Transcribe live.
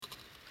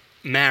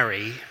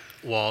Mary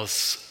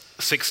was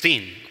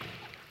 16.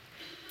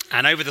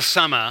 And over the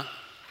summer,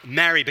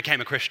 Mary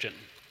became a Christian.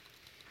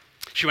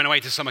 She went away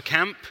to summer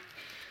camp.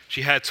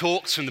 She heard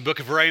talks from the book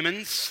of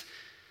Romans.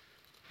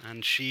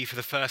 And she, for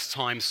the first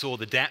time, saw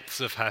the depths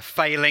of her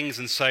failings.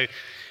 And so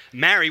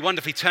Mary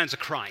wonderfully turned to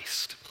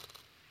Christ.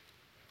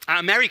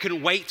 Mary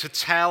couldn't wait to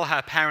tell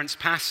her parents'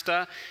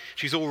 pastor.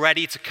 She's all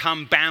ready to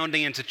come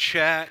bounding into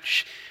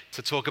church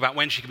to talk about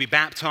when she could be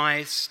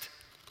baptized.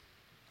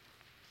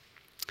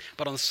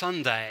 But on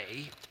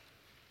Sunday,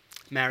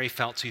 Mary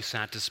felt too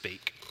sad to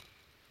speak.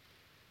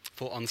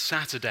 For on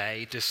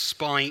Saturday,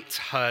 despite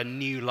her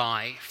new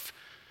life,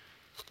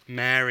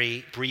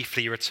 Mary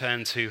briefly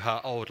returned to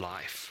her old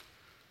life.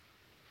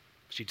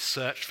 She'd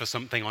searched for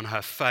something on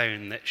her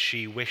phone that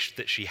she wished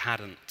that she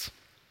hadn't.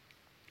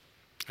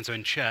 And so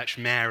in church,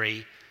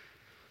 Mary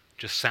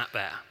just sat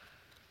there,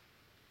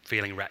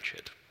 feeling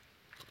wretched.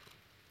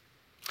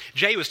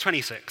 Jay was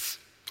 26,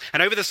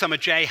 and over the summer,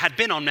 Jay had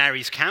been on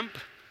Mary's camp.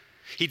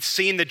 He'd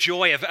seen the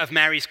joy of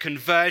Mary's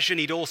conversion.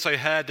 He'd also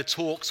heard the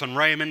talks on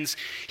Romans.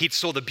 He'd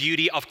saw the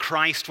beauty of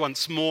Christ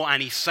once more,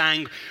 and he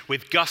sang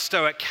with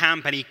gusto at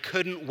camp, and he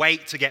couldn't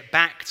wait to get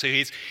back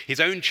to his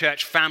own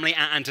church family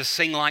and to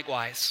sing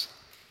likewise.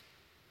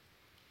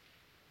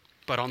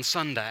 But on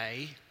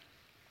Sunday,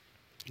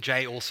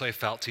 Jay also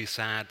felt too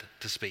sad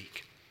to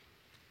speak,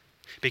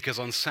 because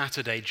on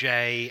Saturday,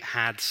 Jay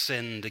had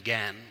sinned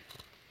again.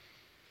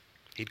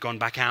 He'd gone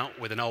back out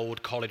with an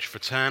old college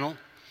fraternal,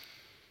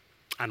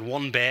 and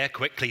one beer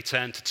quickly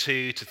turned to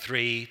 2, to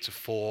 3, to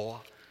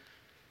 4.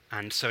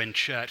 And so in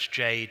church,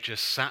 Jay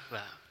just sat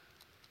there,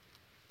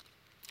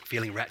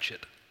 feeling wretched.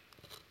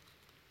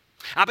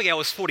 Abigail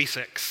was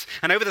 46,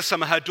 and over the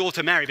summer, her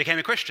daughter Mary became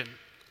a Christian.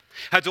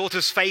 Her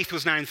daughter's faith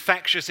was now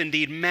infectious.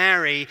 Indeed,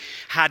 Mary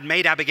had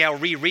made Abigail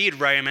reread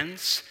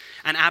Romans,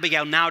 and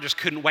Abigail now just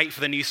couldn't wait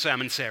for the new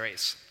sermon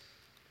series.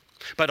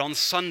 But on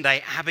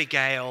Sunday,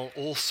 Abigail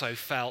also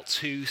felt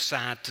too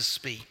sad to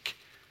speak.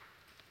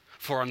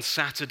 For on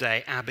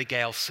Saturday,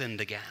 Abigail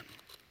sinned again.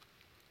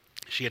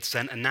 She had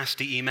sent a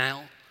nasty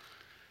email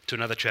to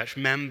another church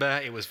member.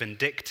 It was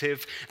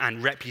vindictive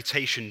and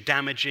reputation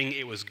damaging.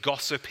 It was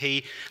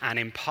gossipy and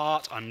in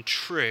part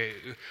untrue.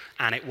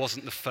 And it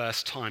wasn't the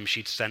first time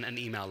she'd sent an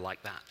email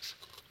like that.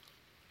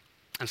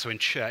 And so in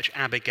church,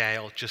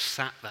 Abigail just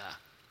sat there,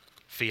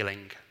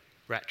 feeling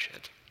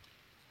wretched.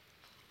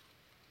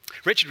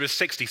 Richard was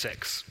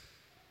 66.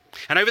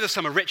 And over the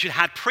summer, Richard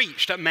had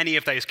preached at many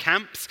of those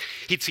camps.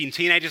 He'd seen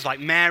teenagers like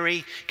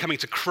Mary coming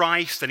to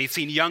Christ, and he'd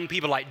seen young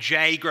people like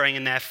Jay growing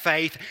in their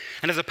faith.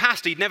 And as a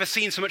pastor, he'd never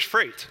seen so much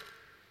fruit.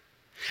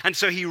 And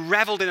so he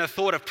reveled in the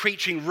thought of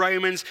preaching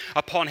Romans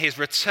upon his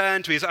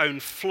return to his own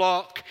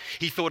flock.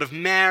 He thought of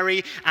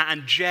Mary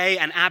and Jay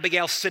and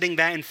Abigail sitting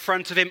there in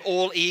front of him,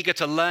 all eager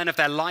to learn of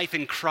their life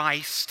in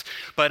Christ.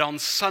 But on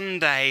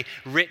Sunday,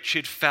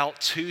 Richard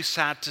felt too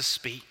sad to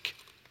speak.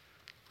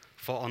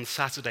 For on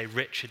Saturday,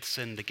 Richard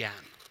sinned again.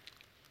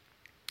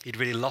 He'd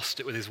really lost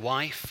it with his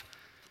wife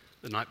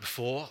the night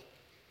before.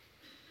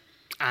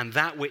 And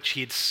that which he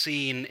had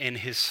seen in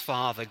his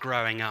father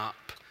growing up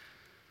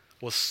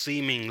was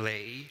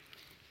seemingly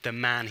the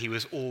man he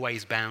was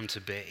always bound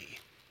to be.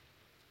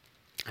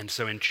 And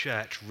so in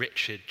church,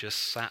 Richard just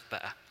sat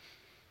there,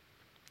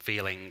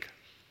 feeling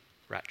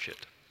wretched.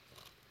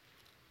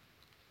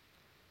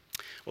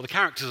 Well, the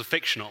characters are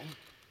fictional,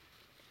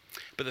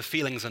 but the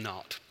feelings are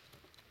not.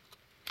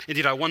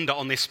 Indeed, I wonder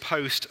on this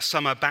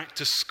post-summer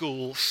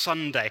back-to-school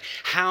Sunday,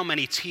 how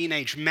many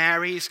teenage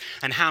Marys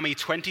and how many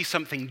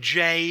 20-something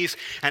Jays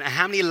and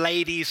how many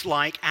ladies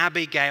like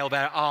Abigail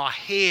there are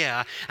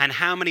here and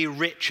how many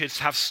Richards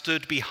have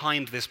stood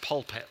behind this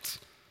pulpit.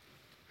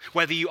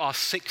 Whether you are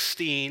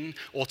 16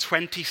 or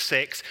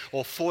 26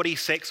 or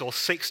 46 or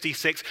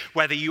 66,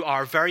 whether you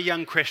are a very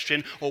young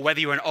Christian or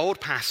whether you're an old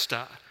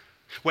pastor,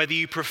 whether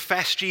you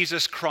profess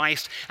Jesus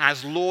Christ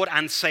as Lord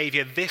and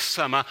Savior this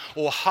summer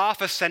or half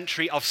a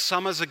century of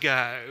summers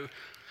ago,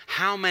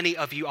 how many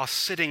of you are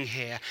sitting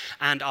here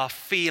and are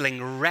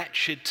feeling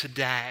wretched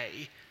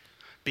today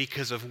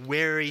because of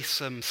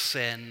wearisome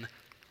sin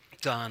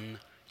done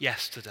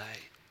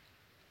yesterday?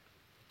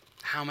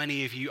 How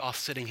many of you are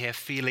sitting here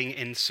feeling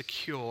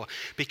insecure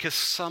because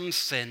some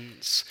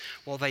sins,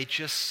 well, they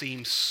just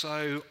seem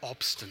so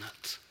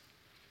obstinate?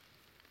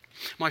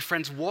 My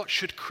friends, what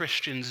should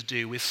Christians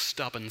do with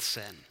stubborn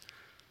sin?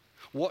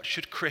 What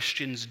should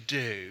Christians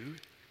do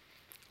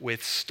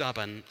with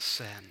stubborn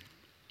sin?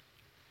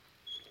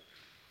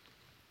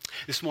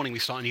 This morning we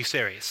start a new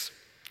series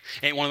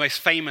in one of the most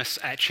famous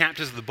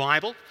chapters of the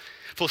Bible.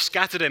 For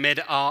scattered amid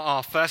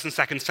our 1st and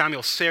 2nd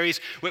Samuel series,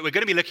 we're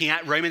going to be looking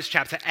at Romans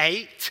chapter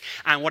 8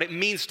 and what it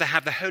means to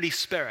have the Holy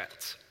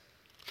Spirit.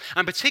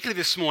 And particularly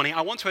this morning,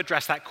 I want to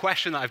address that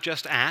question that I've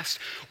just asked.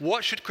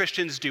 What should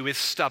Christians do with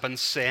stubborn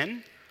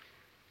sin?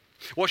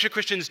 What should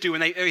Christians do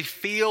when they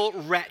feel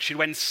wretched,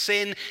 when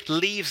sin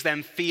leaves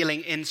them feeling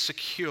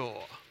insecure?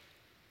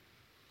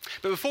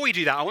 But before we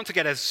do that, I want to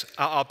get us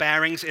our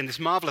bearings in this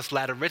marvelous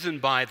letter written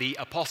by the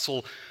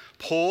Apostle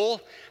Paul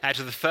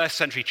to the first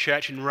century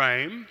church in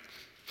Rome.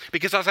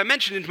 Because as I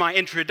mentioned in my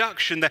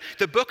introduction,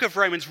 the book of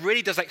Romans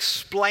really does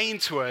explain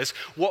to us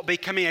what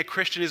becoming a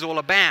Christian is all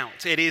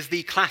about. It is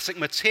the classic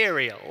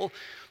material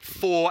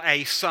for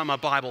a summer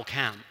Bible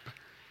camp.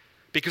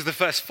 Because the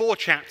first 4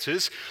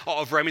 chapters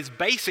of Romans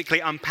basically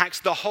unpacks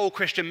the whole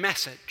Christian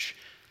message.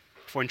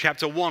 For in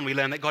chapter 1, we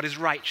learn that God is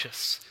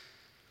righteous,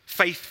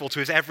 faithful to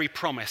his every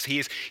promise.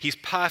 He's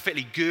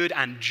perfectly good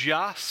and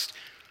just.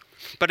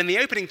 But in the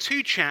opening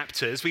 2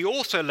 chapters, we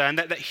also learn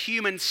that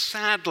humans,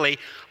 sadly,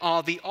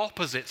 are the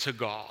opposite to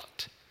God.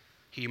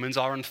 Humans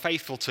are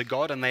unfaithful to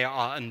God and they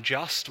are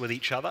unjust with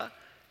each other.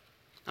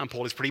 And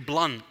Paul is pretty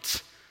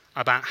blunt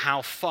about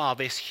how far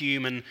this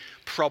human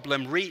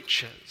problem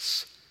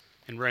reaches.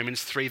 In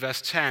Romans 3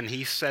 verse 10,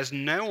 he says,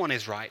 "No one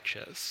is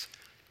righteous,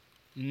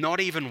 not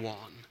even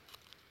one.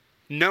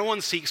 No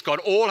one seeks God,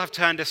 all have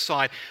turned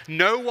aside.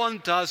 No one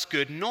does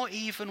good, not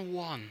even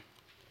one."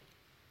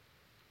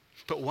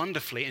 But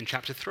wonderfully, in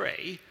chapter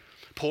 3,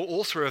 Paul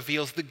also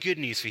reveals the good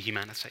news for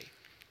humanity.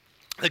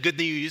 The good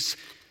news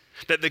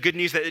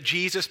that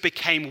Jesus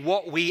became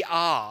what we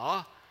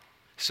are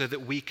so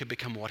that we could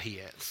become what he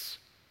is.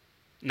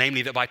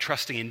 Namely, that by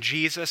trusting in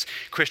Jesus,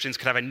 Christians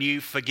could have a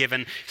new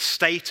forgiven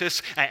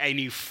status, a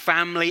new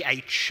family,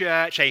 a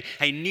church,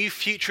 a new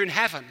future in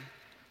heaven.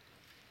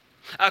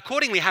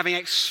 Accordingly, having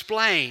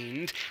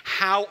explained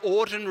how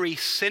ordinary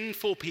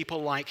sinful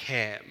people like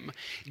him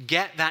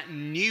get that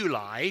new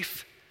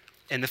life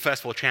in the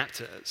first 4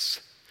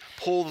 chapters,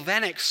 Paul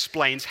then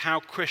explains how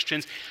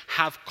Christians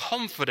have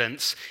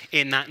confidence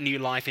in that new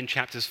life in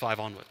chapters 5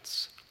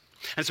 onwards.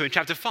 And so in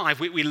chapter 5,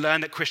 we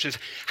learn that Christians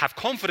have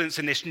confidence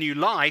in this new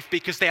life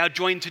because they are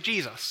joined to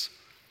Jesus.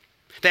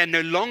 They're no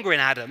longer in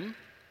Adam,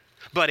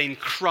 but in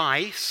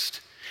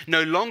Christ,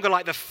 no longer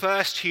like the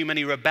first human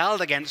who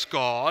rebelled against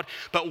God,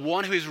 but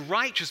one who is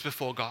righteous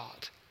before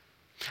God.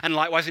 And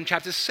likewise in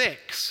chapter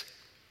 6,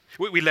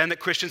 we learn that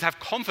Christians have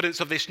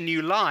confidence of this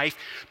new life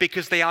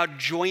because they are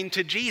joined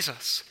to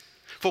Jesus.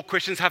 For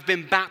Christians have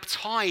been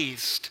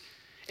baptized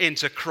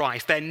into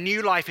Christ. Their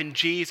new life in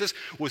Jesus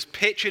was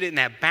pictured in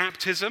their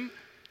baptism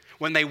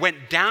when they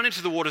went down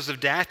into the waters of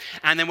death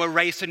and then were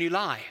raised to new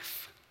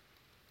life.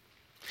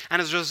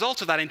 And as a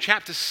result of that, in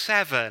chapter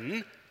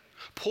 7,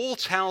 Paul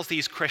tells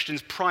these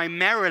Christians,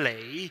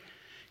 primarily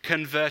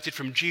converted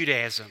from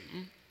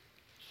Judaism,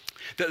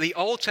 that the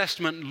Old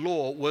Testament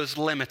law was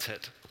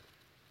limited.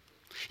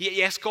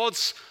 Yes,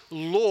 God's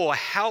law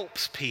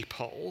helps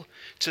people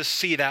to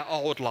see their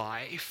old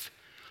life,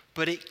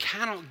 but it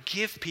cannot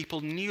give people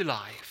new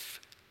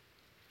life.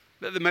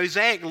 The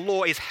Mosaic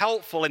law is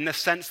helpful in the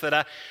sense that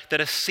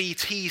a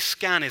CT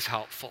scan is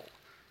helpful,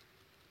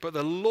 but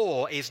the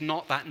law is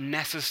not that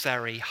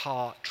necessary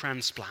heart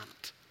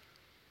transplant.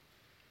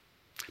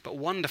 But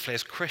wonderfully,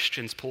 as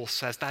Christians, Paul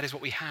says, that is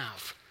what we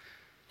have.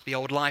 The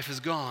old life is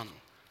gone,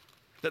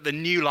 that the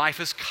new life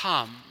has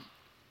come.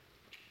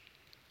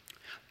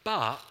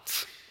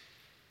 But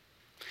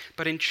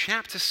in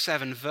chapter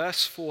 7,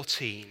 verse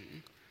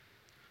 14,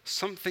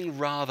 something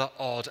rather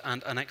odd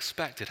and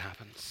unexpected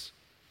happens.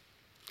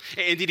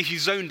 Indeed, if you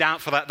zoned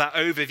out for that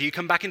overview,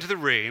 come back into the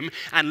room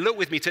and look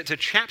with me to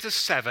chapter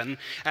 7.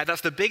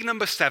 That's the big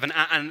number 7,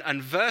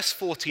 and verse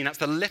 14, that's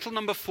the little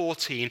number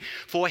 14.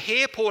 For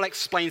here Paul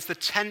explains the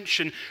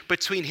tension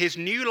between his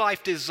new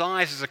life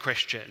desires as a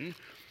Christian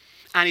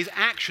and his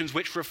actions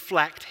which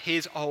reflect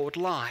his old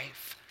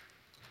life.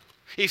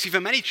 You see,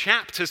 for many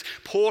chapters,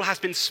 Paul has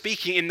been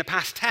speaking in the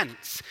past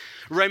tense.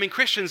 Roman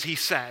Christians, he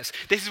says,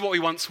 this is what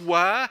we once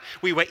were.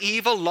 We were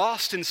evil,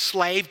 lost,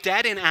 enslaved,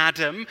 dead in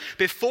Adam.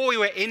 Before we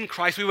were in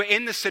Christ, we were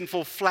in the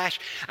sinful flesh.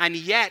 And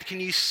yet, can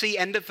you see,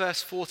 end of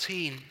verse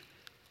 14,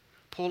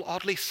 Paul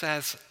oddly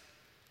says,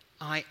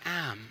 I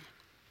am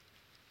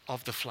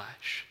of the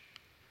flesh,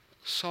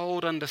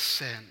 sold under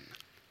sin.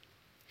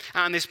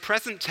 And this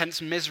present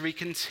tense misery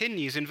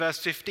continues in verse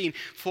 15.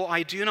 For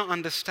I do not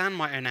understand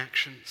my own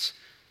actions.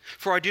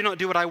 For I do not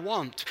do what I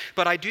want,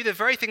 but I do the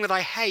very thing that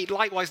I hate.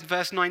 Likewise in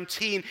verse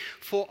 19,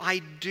 for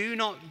I do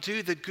not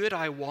do the good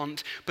I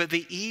want, but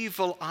the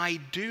evil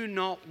I do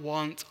not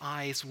want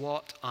is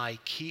what I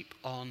keep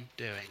on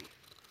doing.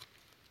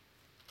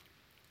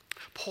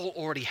 Paul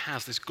already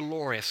has this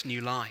glorious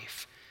new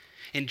life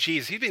in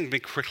Jesus. He's been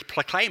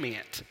proclaiming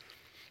it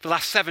for the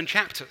last 7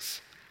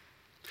 chapters.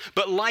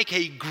 But like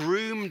a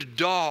groomed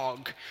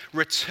dog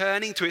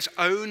returning to its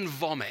own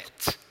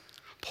vomit,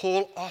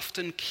 Paul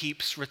often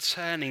keeps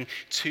returning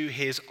to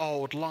his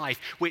old life,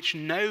 which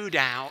no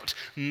doubt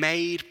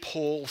made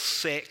Paul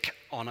sick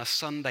on a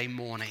Sunday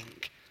morning,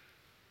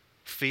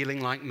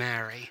 feeling like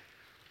Mary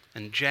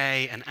and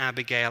Jay and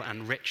Abigail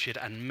and Richard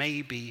and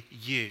maybe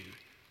you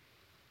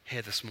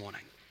here this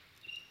morning.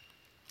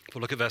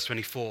 We'll look at verse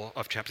 24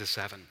 of chapter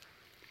 7.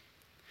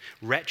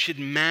 Wretched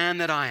man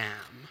that I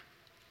am,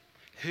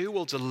 who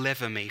will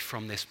deliver me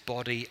from this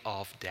body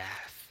of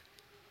death?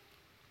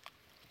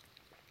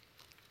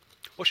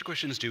 What should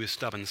Christians do with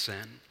stubborn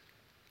sin?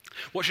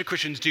 What should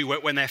Christians do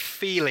when they're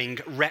feeling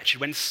wretched,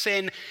 when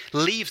sin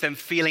leaves them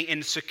feeling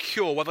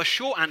insecure? Well, the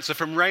short answer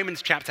from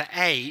Romans chapter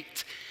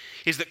 8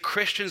 is that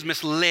Christians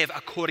must live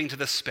according to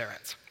the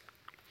Spirit.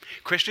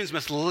 Christians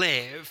must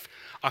live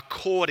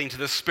according to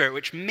the Spirit,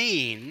 which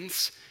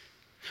means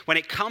when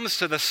it comes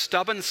to the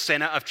stubborn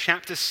sinner of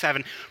chapter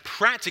 7,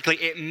 practically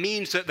it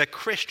means that the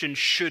Christian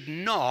should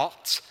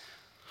not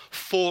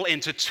fall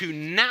into two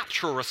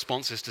natural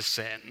responses to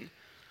sin,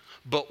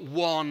 but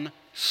one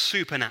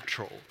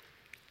supernatural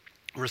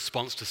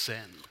response to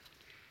sin.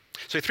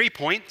 So 3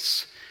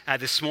 points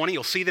this morning.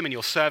 You'll see them in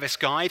your service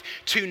guide.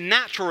 2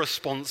 natural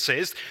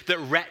responses that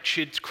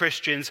wretched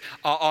Christians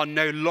are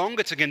no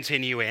longer to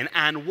continue in,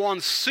 and 1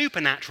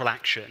 supernatural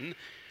action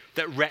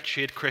that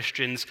wretched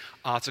Christians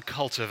are to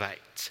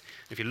cultivate.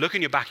 If you look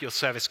in your back of your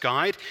service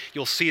guide,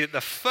 you'll see that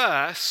the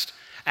first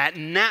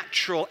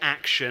natural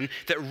action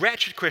that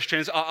wretched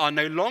Christians are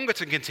no longer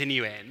to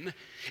continue in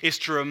is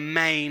to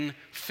remain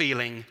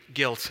feeling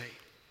guilty.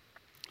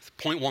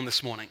 Point 1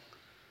 this morning,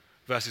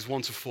 verses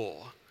 1 to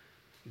 4.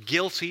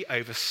 Guilty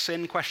over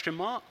sin, ?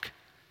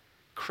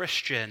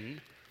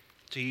 Christian,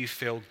 do you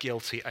feel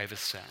guilty over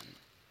sin?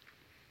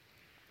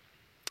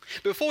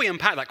 But before we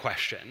unpack that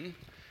question,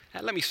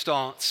 let me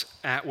start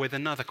with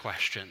another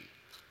question.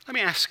 Let me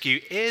ask you,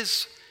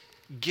 is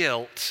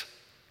guilt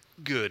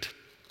good?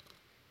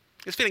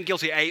 Is feeling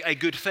guilty a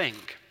good thing?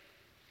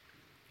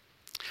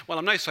 Well,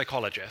 I'm no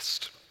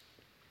psychologist,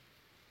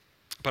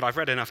 but I've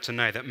read enough to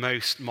know that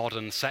most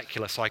modern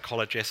secular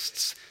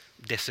psychologists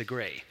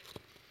disagree.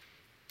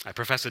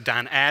 Professor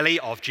Dan Ariely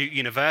of Duke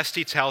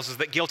University tells us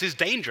that guilt is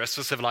dangerous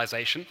for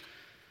civilization.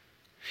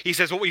 He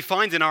says what we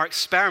find in our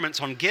experiments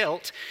on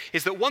guilt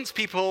is that once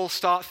people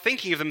start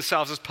thinking of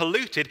themselves as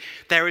polluted,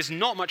 there is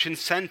not much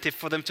incentive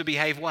for them to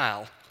behave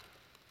well.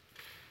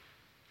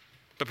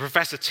 But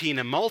Professor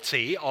Tina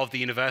Moulty of the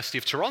University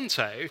of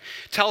Toronto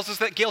tells us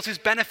that guilt is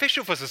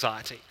beneficial for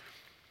society.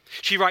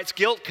 She writes,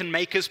 guilt can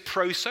make us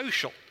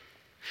pro-social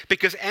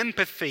because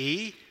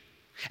empathetic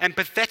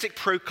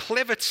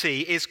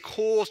proclivity is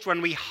caused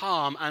when we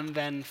harm and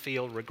then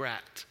feel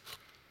regret.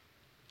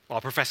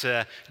 While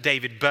Professor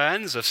David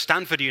Burns of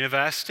Stanford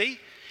University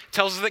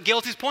tells us that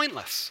guilt is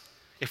pointless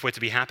if we're to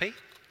be happy.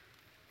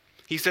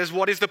 He says,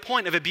 what is the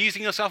point of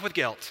abusing yourself with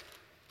guilt?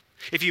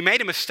 If you made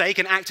a mistake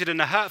and acted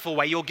in a hurtful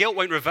way, your guilt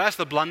won't reverse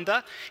the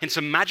blunder in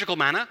some magical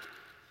manner.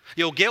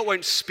 Your guilt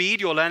won't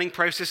speed your learning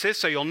processes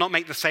so you'll not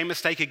make the same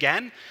mistake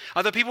again.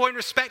 Other people won't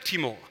respect you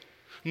more.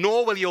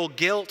 Nor will your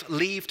guilt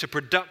lead to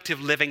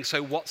productive living,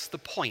 so what's the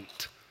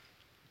point?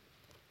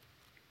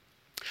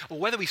 Or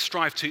whether we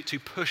strive to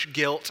push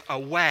guilt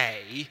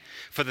away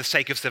for the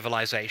sake of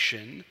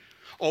civilization,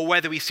 or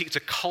whether we seek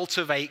to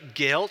cultivate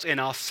guilt in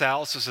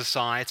ourselves as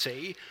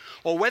society,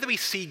 or whether we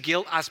see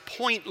guilt as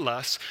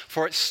pointless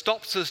for it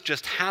stops us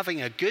just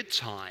having a good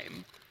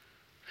time,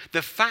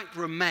 the fact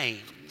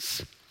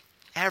remains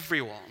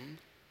everyone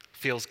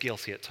feels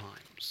guilty at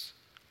times.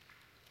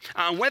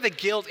 And whether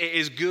guilt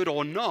is good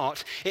or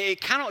not,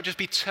 it cannot just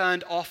be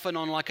turned off and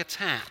on like a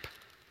tap.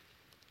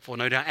 For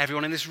no doubt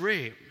everyone in this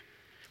room,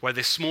 whether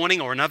this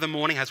morning or another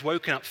morning, has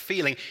woken up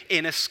feeling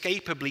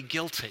inescapably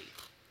guilty.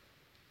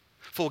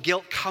 For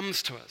guilt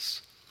comes to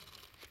us,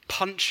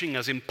 punching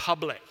us in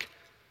public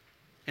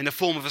in the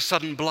form of a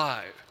sudden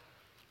blow,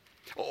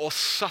 or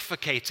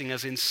suffocating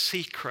us in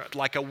secret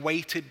like a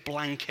weighted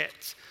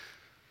blanket.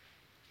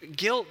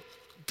 Guilt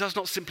does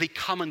not simply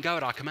come and go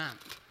at our command.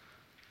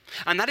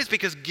 And that is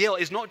because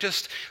guilt is not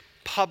just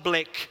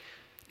public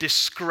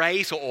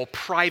disgrace or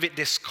private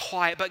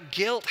disquiet, but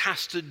guilt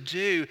has to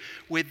do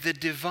with the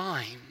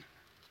divine.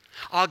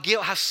 Our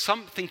guilt has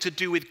something to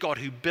do with God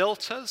who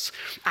built us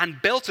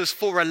and built us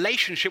for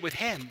relationship with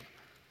Him.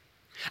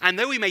 And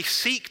though we may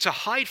seek to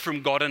hide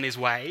from God and His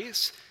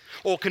ways,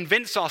 or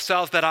convince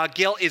ourselves that our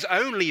guilt is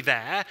only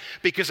there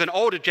because an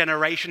older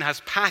generation has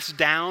passed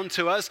down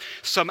to us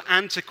some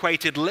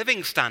antiquated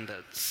living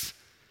standards,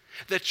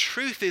 the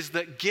truth is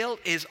that guilt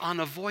is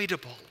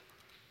unavoidable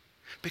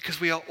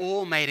because we are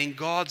all made in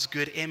God's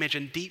good image,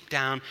 and deep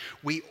down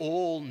we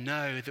all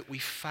know that we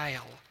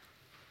fail.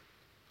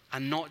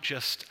 And not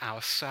just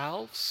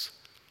ourselves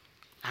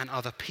and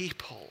other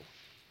people,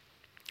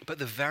 but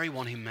the very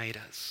one who made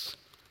us.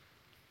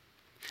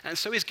 And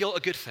so is guilt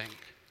a good thing?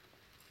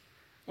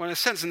 Well, in a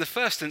sense, in the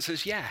first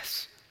instance,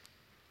 yes.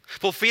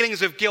 For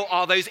feelings of guilt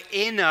are those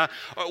inner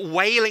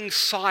wailing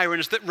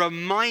sirens that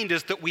remind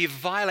us that we've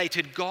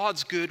violated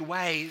God's good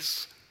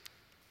ways.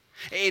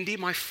 Indeed,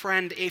 my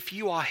friend, if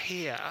you are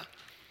here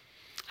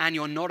and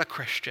you're not a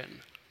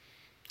Christian,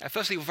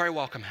 firstly, you're very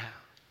welcome here.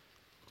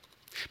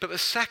 But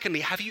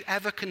secondly, have you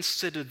ever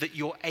considered that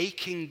your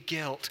aching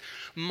guilt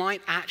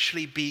might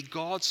actually be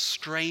God's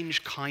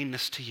strange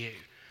kindness to you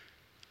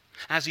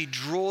as He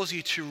draws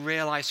you to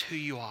realize who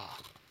you are?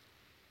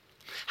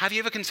 Have you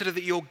ever considered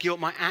that your guilt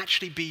might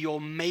actually be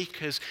your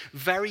Maker's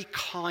very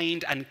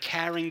kind and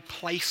caring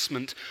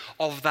placement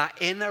of that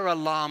inner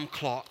alarm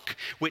clock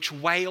which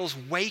wails,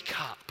 wake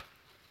up.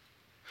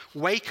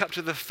 Wake up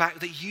to the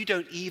fact that you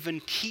don't even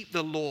keep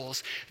the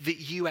laws that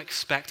you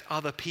expect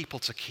other people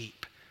to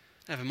keep.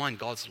 Never mind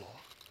God's law.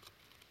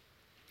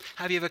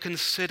 Have you ever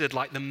considered,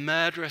 like the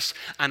murderous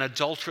and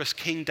adulterous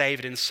King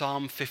David in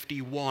Psalm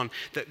 51,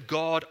 that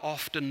God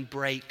often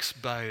breaks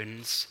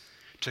bones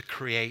to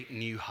create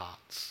new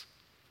hearts.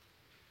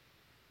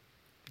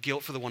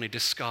 Guilt for the one who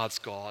discards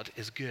God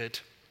is good.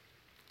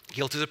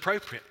 Guilt is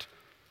appropriate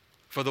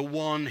for the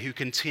one who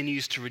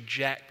continues to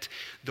reject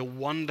the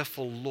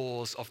wonderful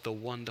laws of the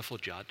wonderful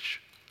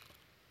judge.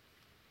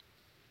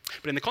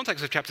 But in the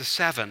context of chapter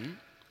 7,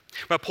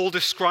 where Paul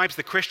describes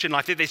the Christian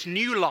life, this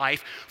new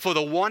life for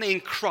the one in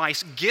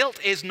Christ,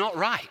 guilt is not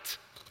right.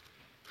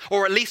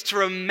 Or at least to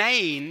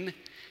remain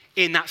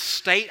in that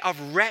state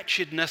of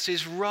wretchedness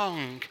is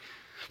wrong.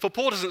 For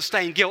Paul doesn't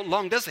stay in guilt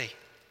long, does he?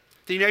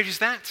 Did you notice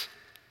that?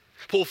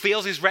 Paul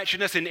feels his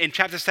wretchedness in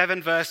chapter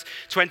 7, verse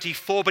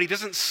 24, but he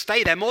doesn't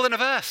stay there more than a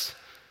verse.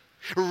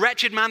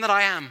 Wretched man that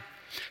I am,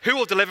 who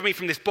will deliver me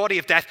from this body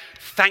of death?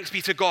 Thanks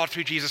be to God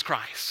through Jesus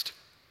Christ.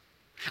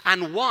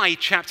 And why,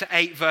 chapter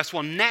 8, verse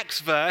 1,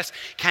 next verse,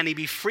 can he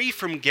be free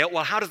from guilt?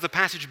 Well, how does the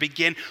passage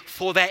begin?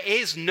 For there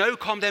is no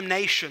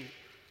condemnation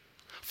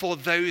for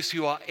those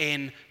who are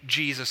in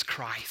Jesus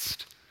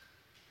Christ.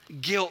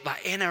 Guilt,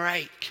 that inner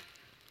ache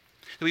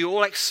that we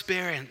all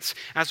experience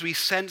as we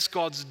sense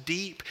God's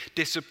deep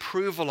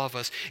disapproval of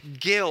us.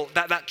 Guilt,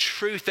 that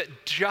truth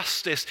that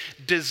justice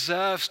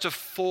deserves to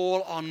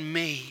fall on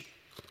me,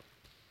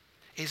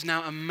 is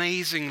now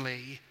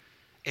amazingly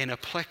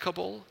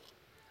inapplicable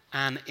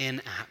and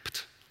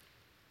inapt.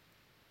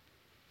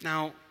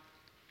 Now,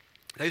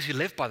 those who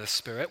live by the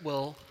Spirit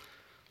will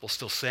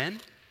still sin,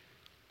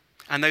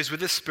 and those with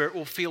the Spirit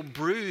will feel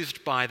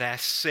bruised by their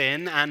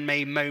sin and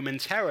may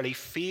momentarily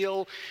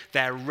feel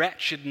their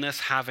wretchedness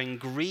having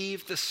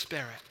grieved the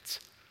Spirit.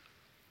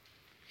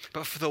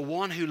 But for the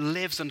one who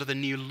lives under the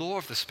new law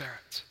of the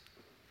Spirit,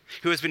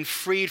 who has been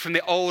freed from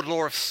the old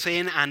law of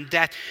sin and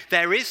death,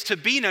 there is to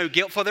be no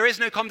guilt, for there is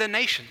no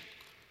condemnation.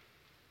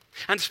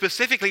 And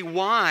specifically,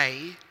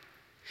 why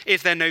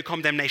is there no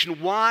condemnation?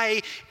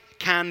 Why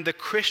can the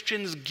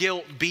Christian's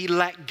guilt be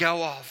let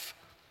go of?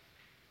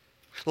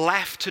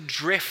 Left to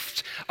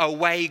drift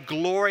away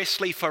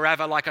gloriously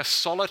forever like a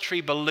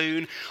solitary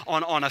balloon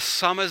on a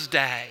summer's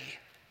day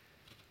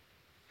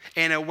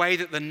in a way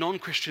that the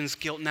non-Christian's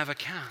guilt never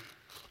can?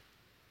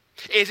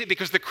 Is it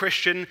because the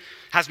Christian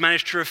has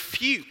managed to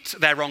refute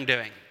their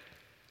wrongdoing?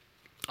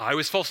 I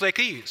was falsely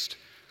accused.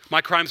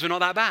 My crimes were not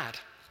that bad.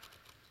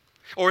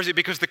 Or is it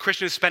because the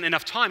Christian has spent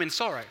enough time in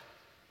sorrow?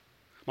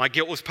 My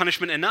guilt was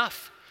punishment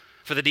enough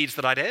for the deeds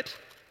that I did.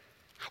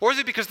 Or is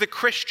it because the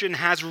Christian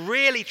has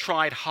really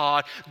tried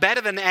hard, better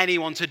than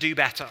anyone, to do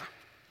better?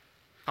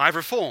 I've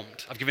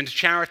reformed, I've given to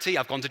charity,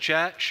 I've gone to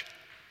church.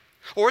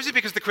 Or is it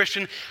because the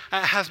Christian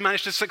has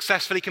managed to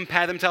successfully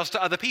compare themselves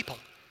to other people?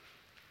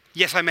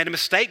 Yes, I made a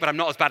mistake, but I'm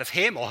not as bad as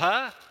him or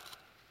her.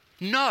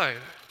 No.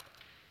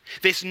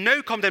 This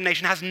no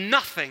condemnation has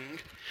nothing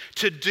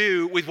to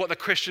do with what the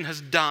Christian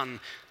has done.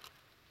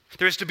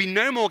 There is to be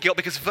no more guilt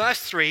because verse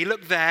 3,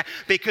 look there,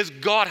 because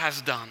God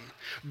has done.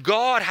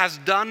 God has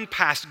done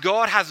past.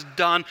 God has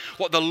done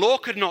what the law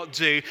could not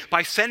do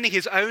by sending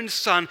his own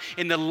Son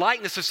in the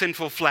likeness of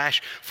sinful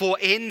flesh. For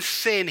in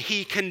sin,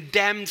 he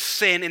condemned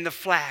sin in the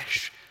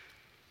flesh.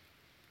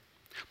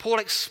 Paul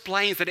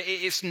explains that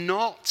it's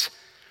not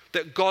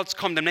that God's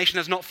condemnation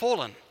has not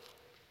fallen.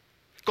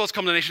 God's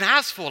condemnation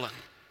has fallen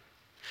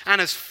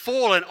and has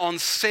fallen on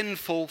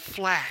sinful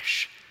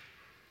flesh.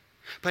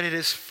 But it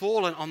has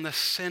fallen on the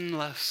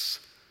sinless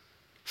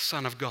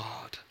Son of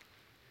God.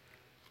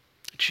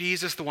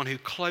 Jesus, the one who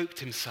cloaked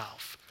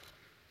himself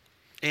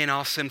in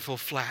our sinful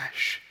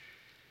flesh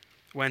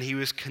when he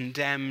was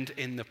condemned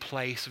in the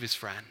place of his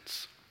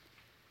friends.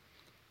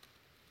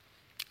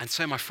 And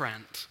so, my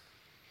friend,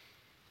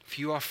 if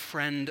you are a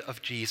friend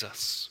of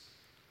Jesus,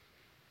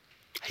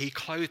 he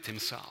clothed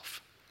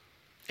himself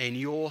in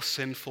your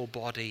sinful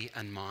body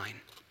and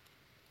mine.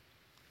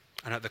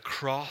 And at the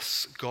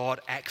cross, God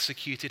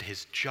executed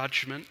his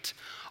judgment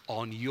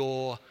on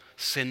your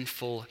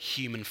sinful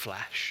human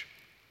flesh,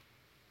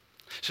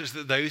 so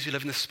that those who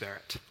live in the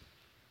Spirit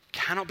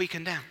cannot be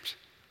condemned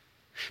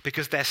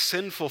because their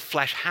sinful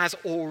flesh has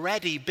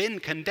already been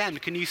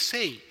condemned. Can you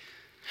see?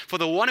 For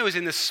the one who is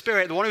in the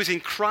Spirit, the one who is in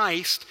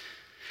Christ,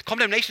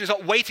 condemnation is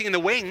not waiting in the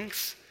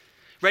wings,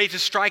 ready to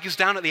strike us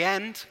down at the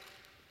end.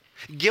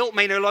 Guilt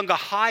may no longer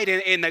hide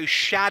in those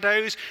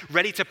shadows,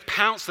 ready to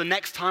pounce the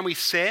next time we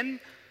sin.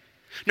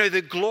 No,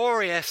 the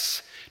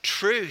glorious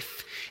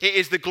truth, it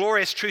is the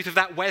glorious truth of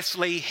that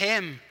Wesley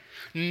hymn.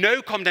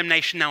 No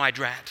condemnation now I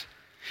dread.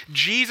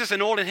 Jesus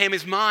and all in him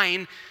is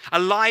mine,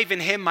 alive in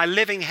him, my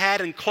living head,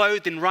 and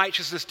clothed in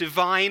righteousness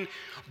divine.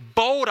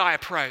 Bold I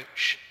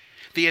approach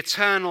the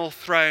eternal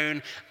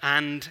throne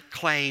and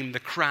claim the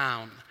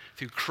crown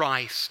through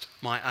Christ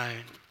my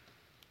own.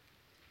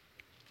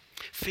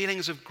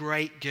 Feelings of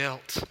great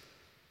guilt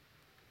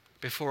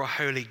before a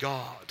holy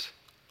God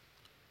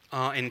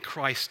are in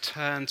Christ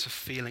turned to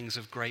feelings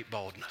of great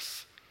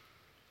boldness,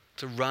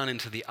 to run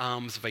into the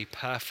arms of a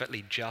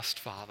perfectly just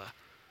Father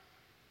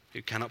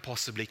who cannot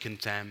possibly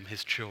condemn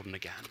his children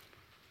again.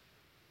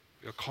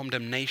 Your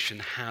condemnation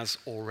has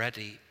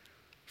already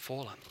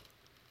fallen.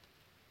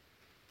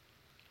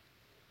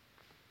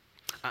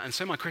 And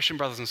so, my Christian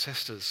brothers and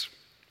sisters,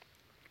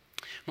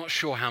 I'm not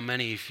sure how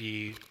many of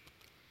you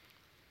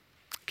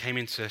came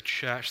into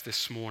church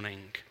this morning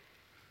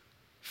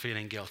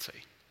feeling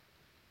guilty?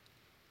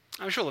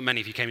 I'm sure that many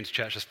of you came into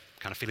church just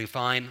kind of feeling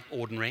fine,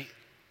 ordinary.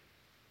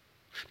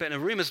 But in a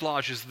room as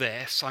large as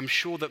this, I'm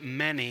sure that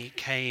many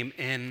came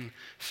in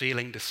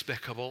feeling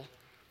despicable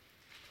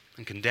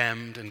and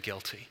condemned and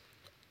guilty.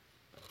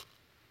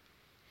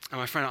 And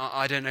my friend,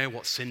 I don't know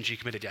what sins you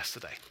committed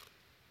yesterday.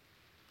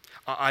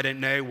 I don't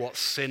know what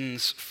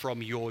sins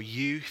from your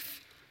youth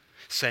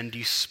send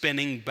you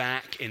spinning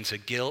back into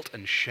guilt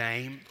and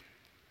shame,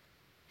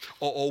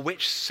 or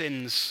which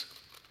sins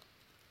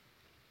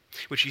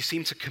which you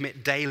seem to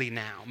commit daily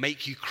now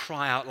make you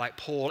cry out like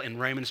Paul in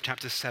Romans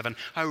chapter 7,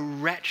 "O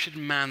wretched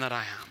man that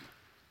I am."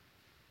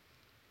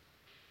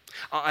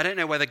 I don't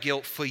know whether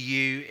guilt for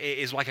you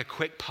is like a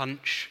quick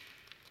punch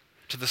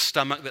to the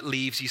stomach that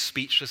leaves you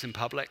speechless in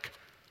public,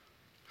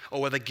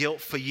 or whether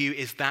guilt for you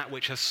is that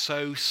which has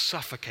so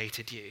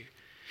suffocated you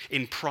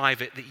in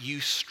private that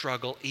you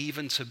struggle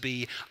even to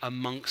be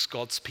amongst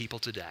God's people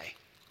today.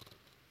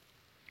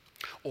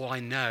 All I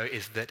know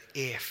is that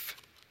if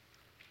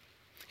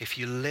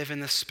you live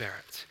in the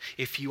Spirit,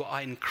 if you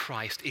are in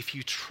Christ, if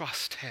you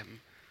trust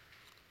him,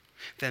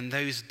 then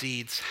those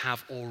deeds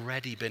have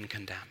already been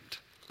condemned.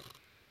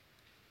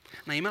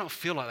 Now, you may not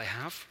feel like they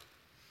have.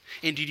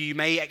 Indeed, you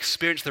may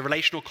experience the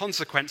relational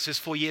consequences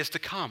for years to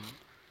come.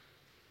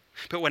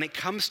 But when it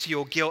comes to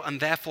your guilt and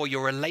therefore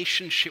your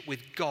relationship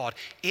with God,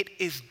 it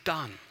is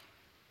done.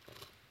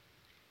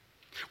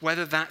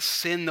 Whether that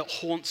sin that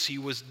haunts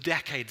you was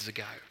decades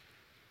ago,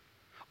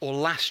 or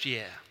last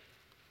year,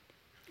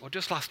 or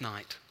just last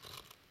night,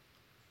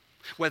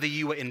 whether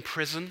you were in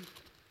prison,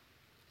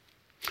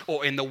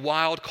 or in the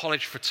wild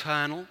college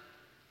fraternal,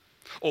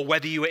 or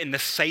whether you were in the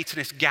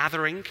Satanist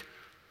gathering,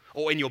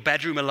 or in your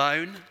bedroom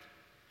alone,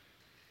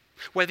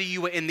 whether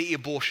you were in the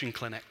abortion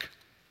clinic,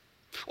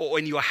 or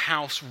in your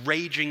house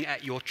raging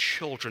at your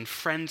children,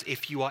 friends,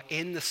 if you are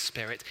in the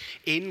Spirit,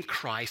 in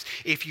Christ,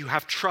 if you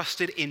have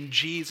trusted in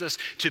Jesus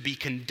to be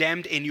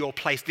condemned in your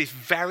place this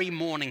very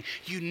morning,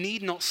 you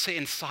need not sit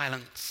in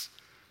silence.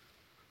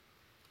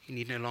 You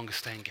need no longer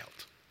stay in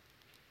guilt.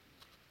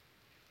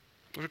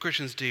 What do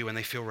Christians do when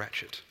they feel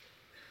wretched?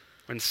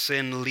 When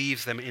sin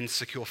leaves them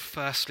insecure?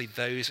 Firstly,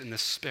 those in the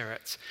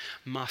Spirit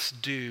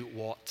must do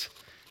what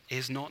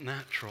is not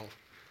natural.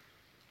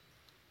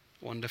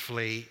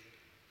 Wonderfully,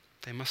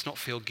 they must not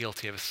feel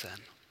guilty of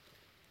sin.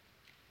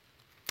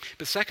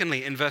 But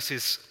secondly, in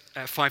verses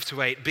 5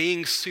 to 8,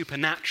 being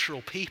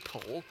supernatural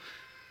people,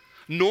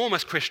 nor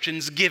must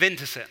Christians give in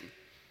to sin.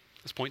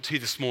 That's point 2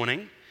 this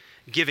morning.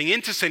 Giving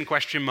into sin, ?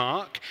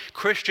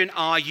 Christian,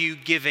 are you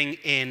giving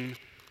in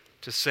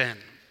to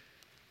sin?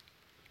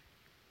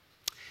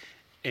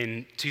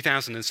 In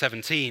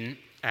 2017,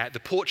 the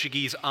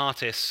Portuguese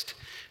artist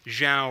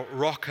João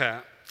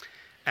Rocha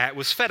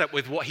was fed up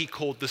with what he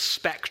called the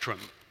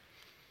spectrum.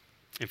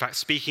 In fact,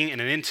 speaking in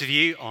an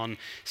interview on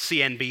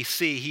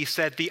CNBC, he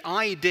said, "The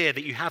idea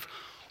that you have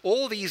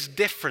all these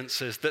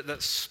differences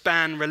that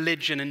span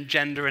religion and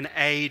gender and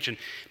age and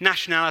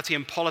nationality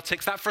and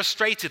politics, that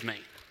frustrated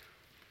me.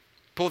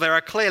 Paul, there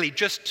are clearly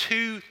just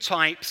two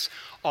types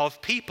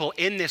of people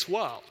in this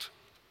world.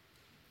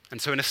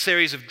 And so in a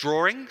series of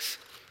drawings,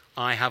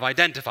 I have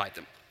identified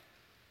them."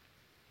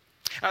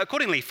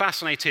 Accordingly,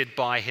 fascinated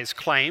by his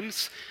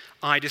claims,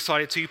 I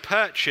decided to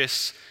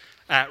purchase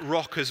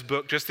Rocha's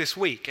book just this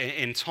week,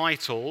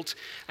 entitled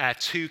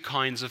Two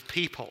Kinds of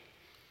People.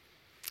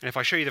 And if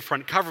I show you the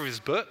front cover of his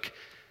book,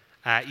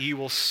 you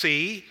will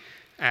see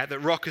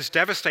that Rocha's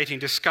devastating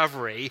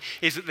discovery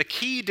is that the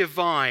key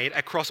divide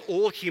across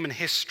all human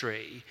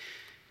history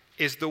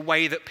is the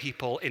way that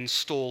people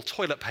install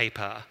toilet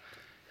paper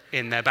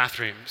in their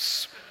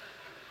bathrooms.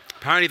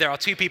 Apparently there are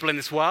two people in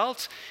this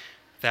world.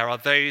 There are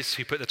those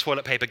who put the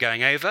toilet paper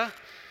going over,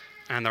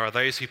 and there are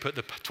those who put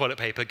the toilet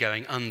paper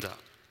going under.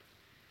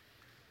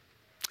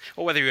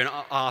 Or whether you're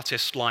an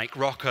artist like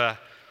Rocha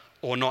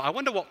or not, I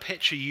wonder what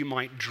picture you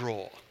might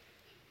draw.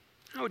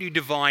 How would you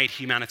divide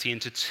humanity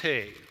into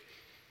two?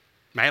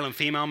 Male and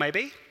female,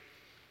 maybe?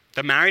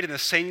 The married and the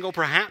single,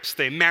 perhaps?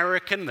 The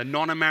American, the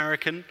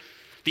non-American?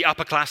 The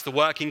upper class, the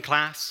working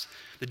class?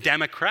 The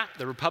Democrat,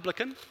 the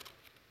Republican?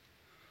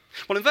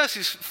 Well, in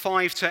verses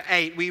 5 to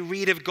 8, we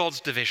read of God's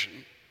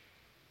division,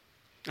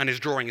 and his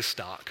drawing is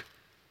stark.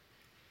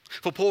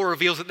 For Paul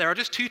reveals that there are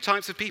just two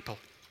types of people.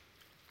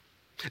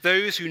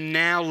 Those who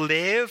now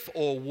live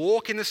or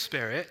walk in the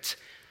Spirit,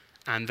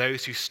 and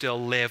those who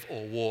still live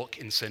or walk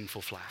in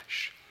sinful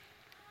flesh.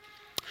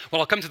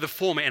 Well, I'll come to the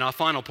former in our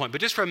final point, but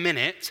just for a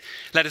minute,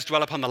 let us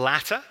dwell upon the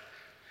latter,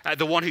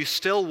 the one who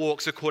still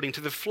walks according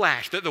to the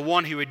flesh, that the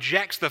one who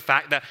rejects the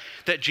fact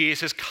that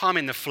Jesus has come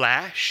in the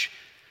flesh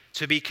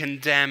to be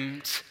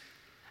condemned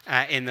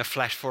in the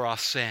flesh for our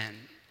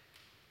sin.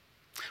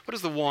 What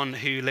does the one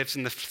who lives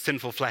in the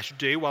sinful flesh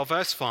do? Well,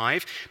 verse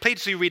 5,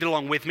 please do read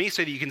along with me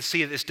so that you can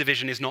see that this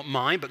division is not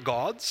mine, but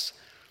God's.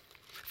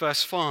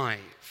 Verse 5.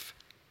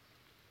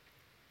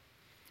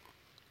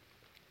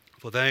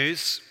 For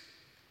those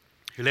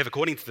who live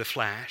according to the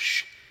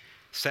flesh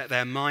set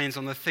their minds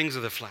on the things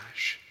of the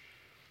flesh.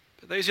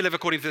 But those who live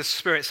according to the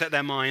Spirit set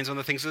their minds on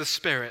the things of the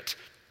Spirit.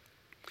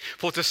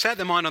 For to set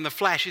the mind on the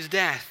flesh is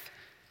death,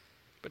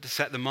 but to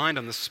set the mind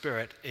on the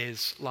Spirit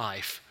is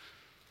life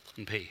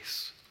and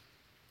peace.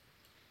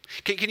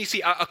 Can you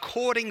see,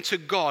 according to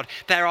God,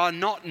 there are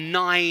not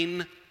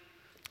 9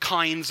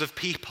 kinds of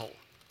people,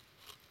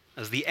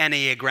 as the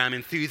Enneagram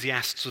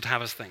enthusiasts would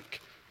have us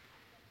think.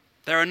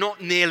 There are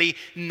not nearly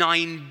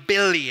 9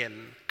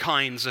 billion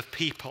kinds of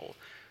people,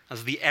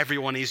 as the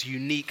everyone is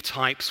unique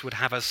types would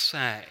have us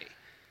say.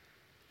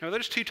 No,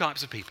 there's 2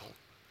 types of people.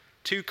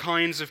 2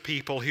 kinds of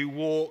people who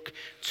walk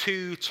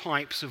 2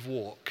 types of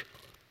walk.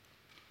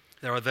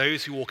 There are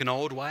those who walk an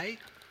old way,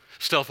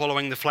 still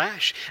following the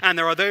flesh, and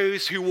there are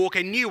those who walk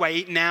a new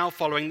way, now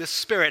following the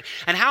Spirit.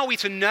 And how are we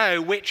to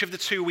know which of the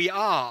 2 we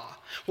are?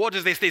 What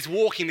does this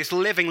walking, this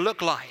living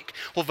look like?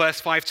 Well, verse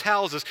 5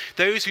 tells us,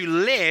 those who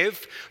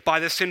live by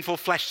the sinful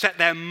flesh set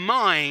their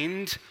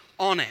mind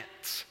on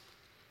it.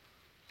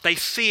 They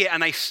see it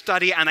and they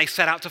study it and they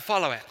set out to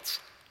follow it.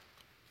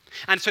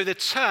 And so the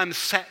term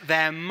set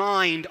their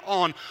mind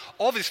on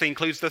obviously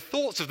includes the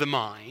thoughts of the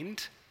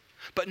mind,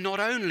 but not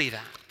only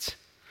that,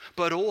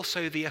 but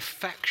also the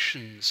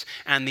affections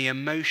and the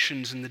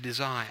emotions and the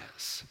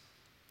desires.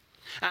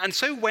 And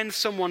so when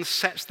someone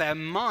sets their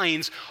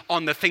minds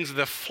on the things of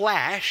the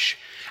flesh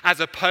as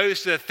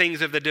opposed to the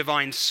things of the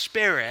divine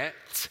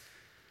Spirit,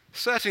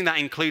 certainly that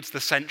includes the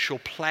sensual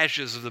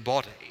pleasures of the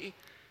body,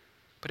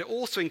 but it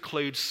also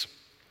includes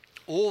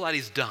all that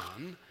is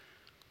done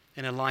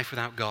in a life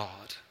without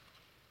God.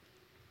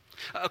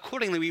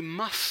 Accordingly, we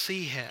must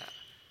see here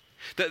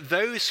that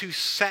those who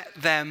set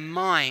their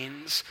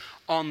minds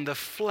on the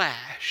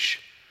flesh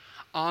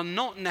are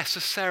not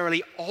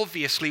necessarily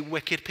obviously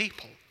wicked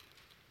people.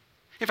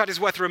 In fact, it's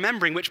worth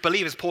remembering which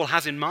believers Paul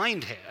has in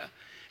mind here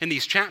in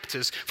these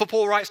chapters, for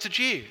Paul writes to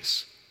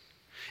Jews.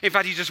 In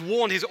fact, he just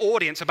warned his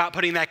audience about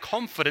putting their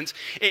confidence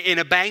in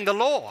obeying the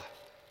law.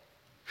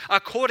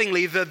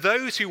 Accordingly,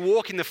 those who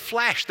walk in the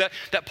flesh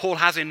that Paul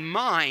has in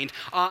mind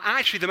are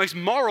actually the most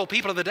moral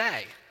people of the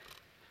day.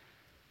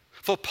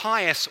 For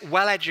pious,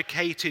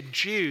 well-educated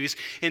Jews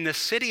in the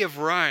city of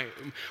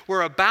Rome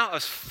were about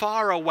as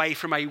far away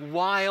from a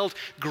wild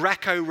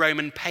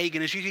Greco-Roman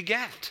pagan as you could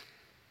get.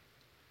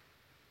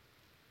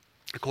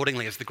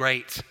 Accordingly, as the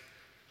great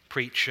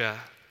preacher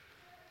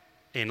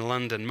in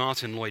London,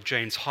 Martin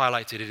Lloyd-Jones,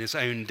 highlighted in his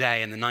own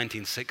day in the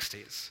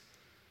 1960s,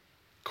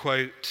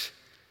 quote,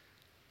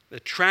 "The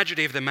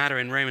tragedy of the matter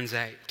in Romans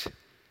 8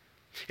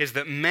 is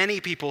that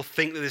many people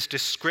think that this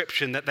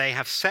description that they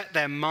have set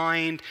their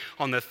mind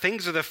on the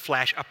things of the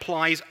flesh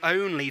applies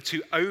only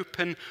to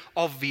open,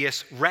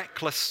 obvious,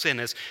 reckless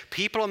sinners,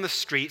 people on the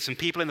streets and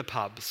people in the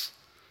pubs.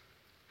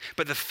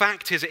 But the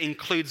fact is it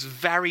includes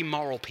very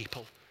moral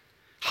people,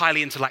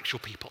 highly intellectual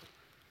people,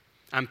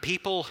 and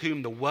people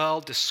whom the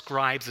world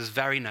describes as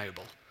very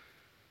noble.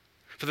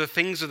 For the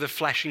things of the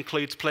flesh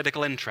includes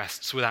political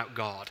interests without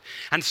God,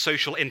 and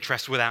social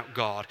interests without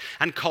God,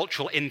 and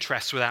cultural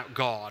interests without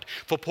God.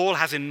 For Paul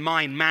has in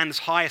mind man's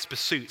highest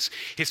pursuits,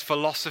 his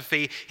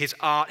philosophy, his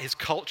art, his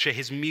culture,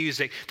 his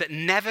music, that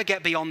never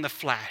get beyond the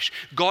flesh.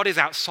 God is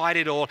outside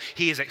it all.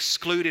 He is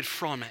excluded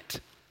from it.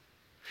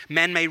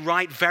 Men may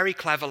write very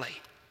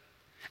cleverly,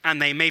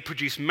 and they may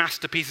produce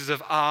masterpieces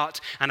of art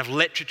and of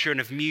literature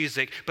and of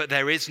music, but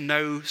there is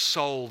no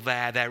soul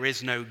there. There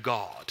is no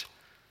God.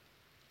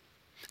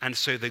 And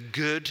so the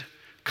good,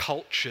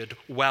 cultured,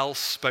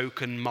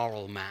 well-spoken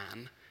moral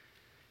man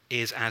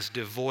is as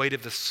devoid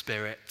of the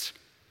Spirit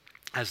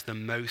as the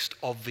most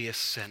obvious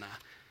sinner.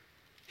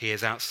 He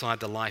is outside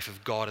the life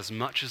of God as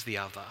much as the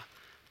other,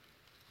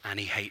 and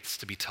he hates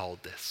to be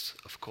told this,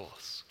 of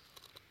course.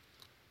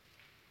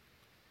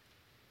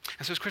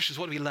 And so as Christians,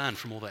 what do we learn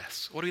from all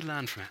this? What do we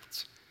learn from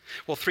it?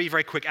 Well, 3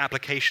 very quick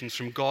applications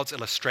from God's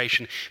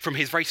illustration, from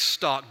his very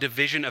stark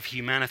division of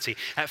humanity.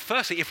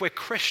 Firstly, if we're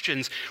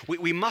Christians,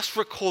 we must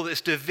recall that this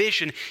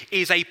division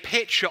is a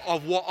picture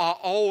of what our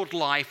old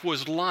life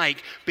was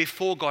like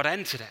before God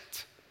entered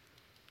it.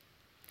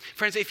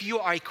 Friends, if you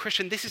are a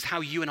Christian, this is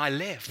how you and I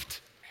lived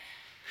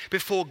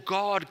before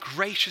God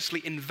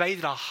graciously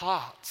invaded our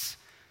hearts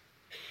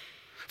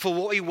for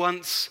what we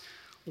once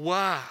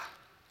were,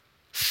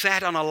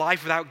 set on a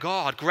life without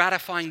God,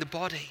 gratifying the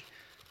body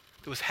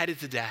that was headed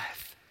to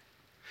death,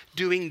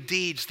 doing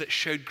deeds that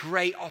showed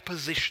great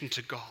opposition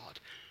to God,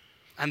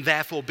 and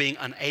therefore being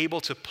unable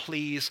to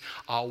please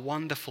our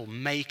wonderful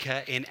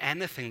Maker in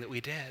anything that we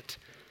did.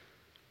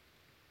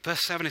 Verse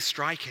 7 is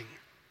striking.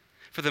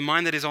 For the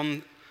mind that is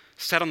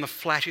set on the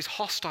flesh is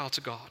hostile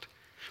to God,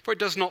 for it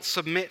does not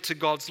submit to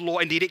God's law.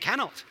 Indeed, it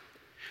cannot.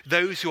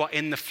 Those who are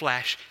in the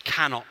flesh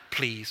cannot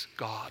please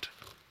God.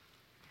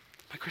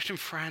 My Christian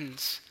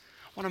friends,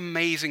 what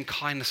amazing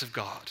kindness of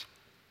God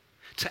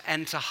to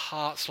enter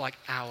hearts like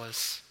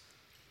ours,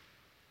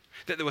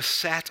 that they were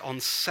set on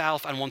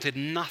self and wanted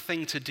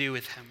nothing to do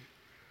with him.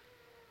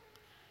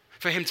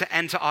 For him to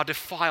enter our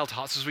defiled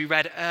hearts, as we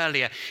read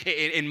earlier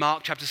in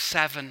Mark chapter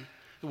 7,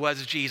 the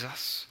words of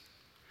Jesus.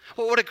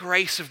 Well, what a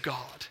grace of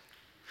God.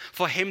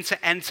 for him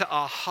to enter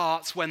our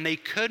hearts when they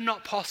could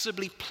not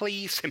possibly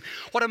please him.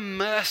 What a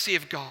mercy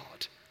of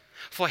God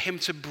for him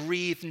to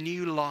breathe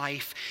new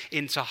life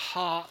into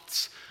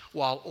hearts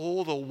while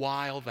all the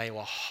while they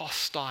were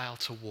hostile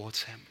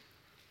towards him.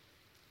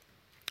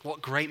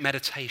 What great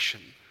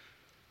meditation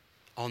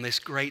on this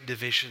great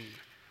division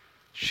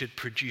should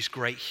produce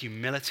great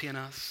humility in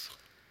us,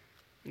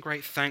 and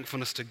great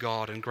thankfulness to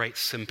God, and great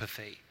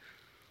sympathy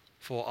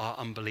for our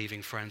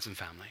unbelieving friends and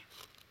family.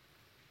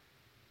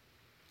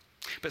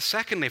 But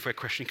secondly, if we're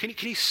Christian, can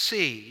you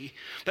see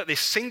that this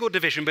single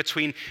division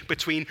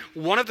between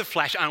one of the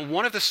flesh and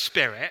one of the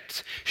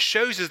spirit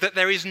shows us that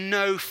there is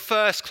no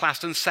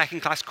first-class and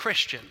second-class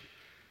Christian?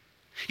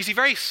 You see,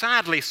 very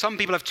sadly, some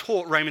people have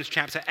taught Romans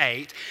chapter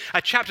 8,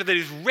 a chapter that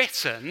is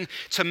written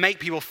to make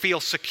people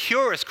feel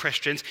secure as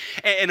Christians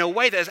in a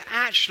way that has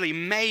actually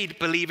made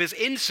believers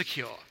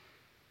insecure.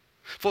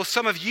 For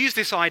some have used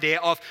this idea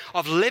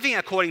of living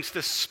according to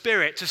the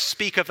Spirit to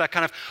speak of that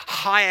kind of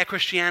higher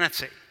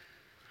Christianity,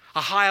 a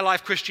higher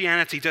life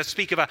Christianity, to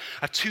speak of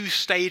a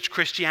two-stage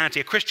Christianity,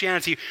 a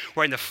Christianity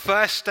where in the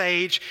first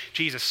stage,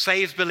 Jesus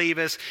saves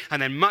believers,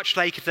 and then much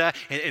later,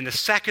 in the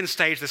second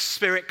stage, the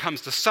Spirit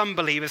comes to some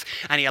believers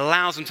and he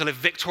allows them to live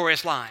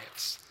victorious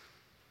lives.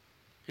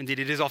 Indeed,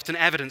 it is often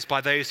evidenced by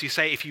those who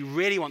say, if you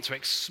really want to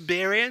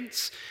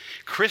experience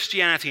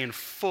Christianity in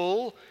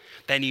full,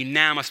 then you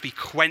now must be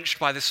quenched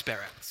by the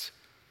Spirit.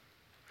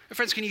 And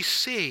friends, can you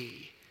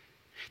see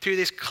through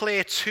this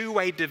clear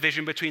two-way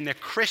division between the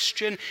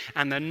Christian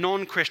and the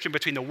non-Christian,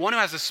 between the one who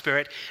has the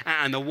Spirit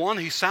and the one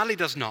who sadly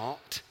does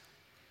not,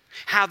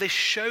 how this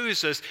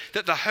shows us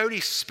that the Holy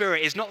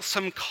Spirit is not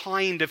some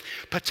kind of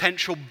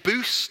potential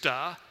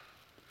booster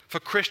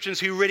for Christians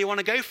who really want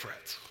to go for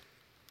it.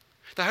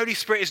 The Holy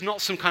Spirit is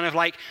not some kind of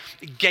like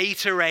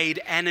Gatorade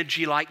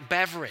energy-like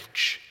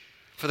beverage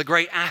for the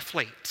great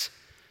athlete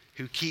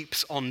who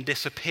keeps on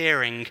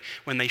disappearing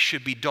when they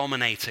should be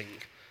dominating,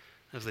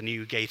 as the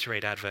new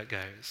Gatorade advert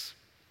goes.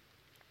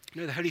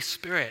 No, the Holy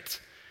Spirit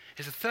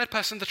is the third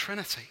person of the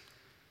Trinity.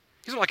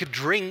 He's not like a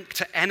drink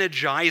to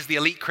energize the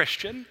elite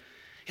Christian.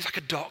 He's like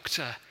a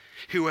doctor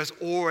who has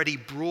already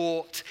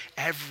brought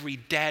every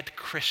dead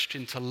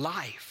Christian to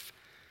life.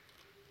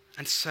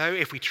 And so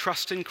if we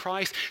trust in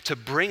Christ to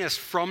bring us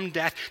from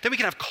death, then we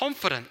can have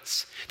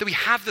confidence that we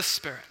have the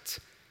Spirit.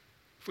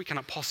 If we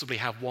cannot possibly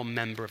have one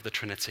member of the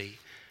Trinity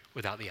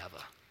without the other.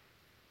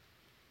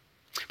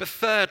 But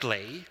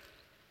thirdly,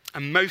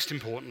 and most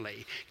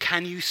importantly,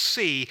 can you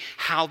see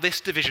how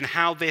this division,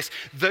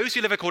 those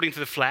who live according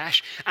to the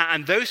flesh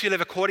and those who live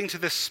according to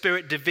the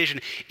Spirit division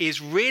is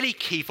really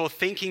key for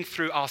thinking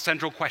through our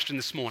central question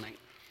this morning.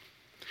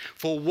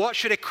 For what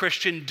should a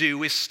Christian do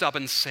with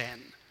stubborn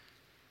sin?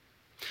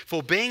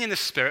 For being in the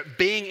Spirit,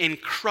 being in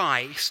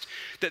Christ,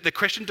 that the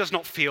Christian does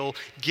not feel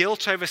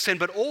guilt over sin,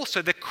 but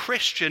also the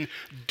Christian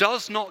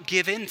does not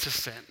give in to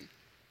sin.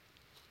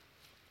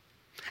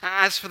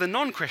 As for the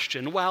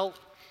non-Christian, well,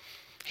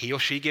 he or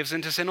she gives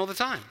in to sin all the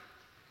time.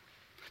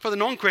 For the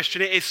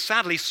non-Christian, it is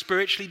sadly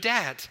spiritually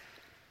dead.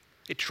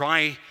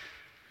 They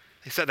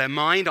set their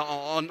mind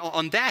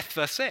on death,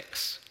 verse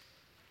 6.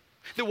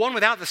 The one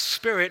without the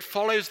Spirit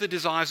follows the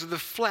desires of the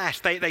flesh.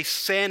 They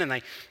sin and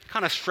they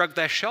kind of shrug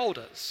their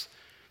shoulders.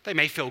 They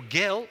may feel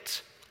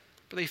guilt,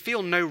 but they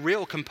feel no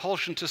real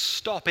compulsion to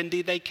stop.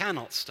 Indeed, they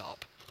cannot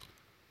stop.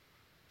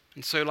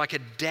 And so like a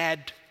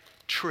dead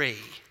tree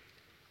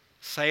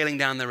sailing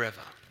down the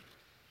river,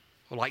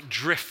 or like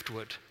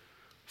driftwood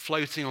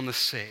floating on the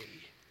sea,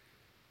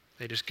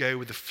 they just go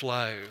with the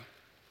flow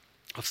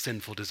of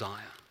sinful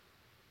desire.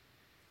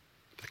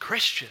 But the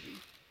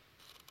Christian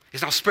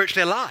is now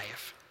spiritually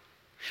alive.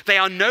 They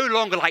are no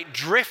longer like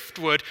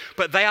driftwood,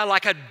 but they are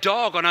like a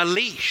dog on a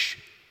leash.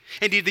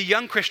 Indeed, the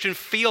young Christian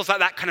feels like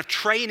that kind of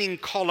training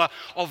collar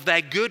of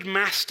their good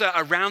master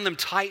around them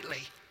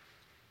tightly.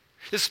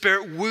 The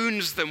Spirit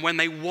wounds them when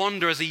they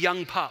wander as a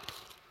young pup.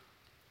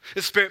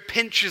 The Spirit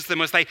pinches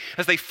them as they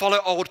follow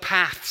old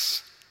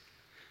paths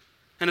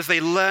and as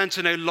they learn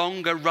to no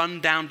longer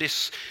run down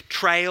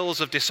trails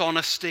of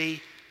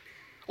dishonesty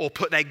or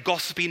put their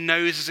gossipy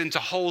noses into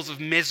holes of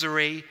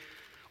misery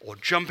or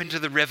jump into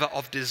the river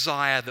of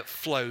desire that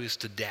flows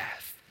to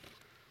death.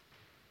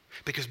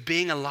 Because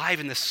being alive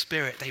in the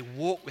Spirit, they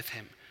walk with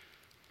Him,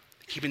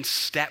 keep in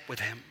step with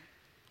Him.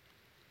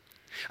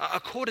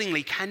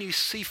 Accordingly, can you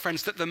see,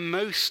 friends, that the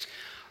most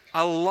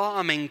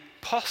alarming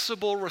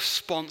possible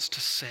response to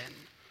sin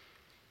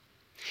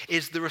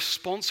is the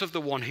response of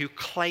the one who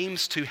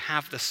claims to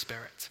have the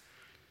Spirit,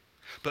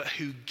 but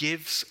who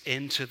gives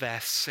into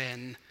their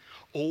sin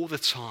all the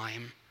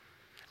time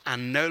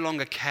and no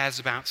longer cares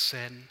about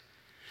sin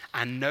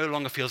and no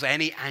longer feels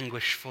any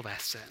anguish for their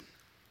sin.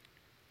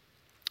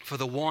 For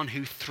the one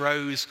who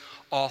throws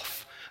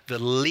off the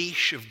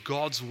leash of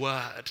God's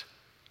word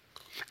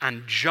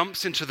and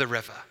jumps into the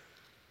river,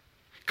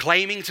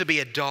 claiming to be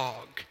a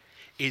dog,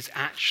 is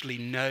actually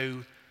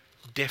no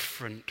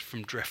different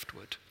from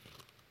driftwood,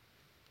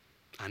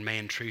 and may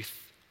in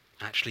truth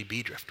actually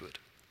be driftwood.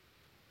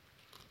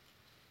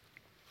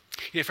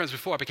 You know, friends,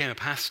 before I became a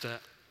pastor,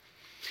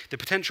 The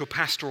potential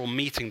pastoral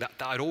meeting that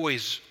I'd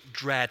always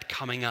dread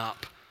coming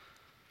up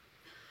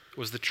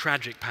was the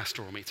tragic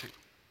pastoral meeting.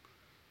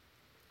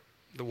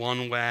 The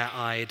one where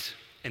I'd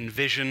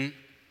envision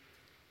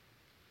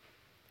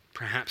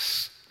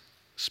perhaps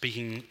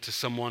speaking to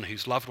someone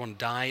whose loved one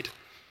died,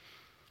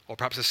 or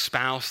perhaps a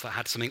spouse that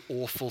had something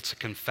awful to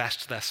confess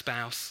to their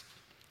spouse.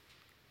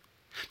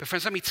 But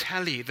friends, let me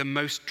tell you, the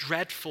most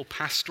dreadful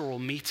pastoral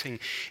meeting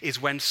is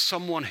when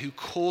someone who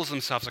calls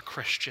themselves a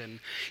Christian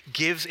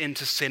gives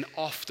into sin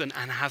often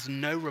and has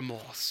no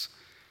remorse.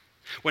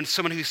 When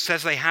someone who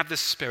says they have the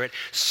Spirit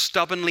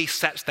stubbornly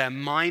sets their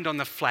mind on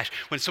the flesh.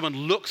 When someone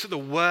looks at the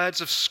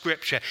words of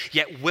Scripture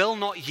yet will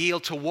not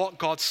yield to what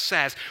God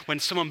says. When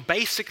someone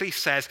basically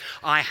says,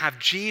 I have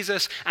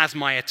Jesus as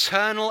my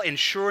eternal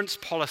insurance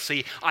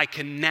policy, I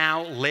can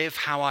now live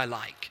how I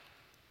like.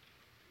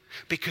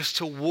 Because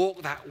to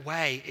walk that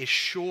way is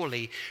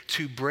surely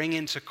to bring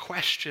into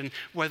question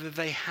whether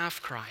they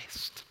have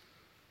Christ.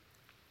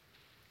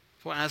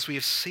 For as we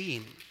have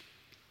seen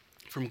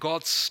from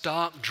God's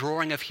stark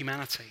drawing of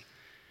humanity,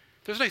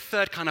 there's no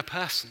third kind of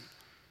person.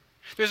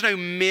 There's no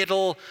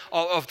middle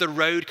of the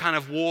road kind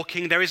of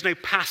walking. There is no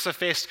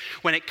pacifist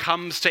when it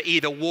comes to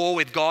either war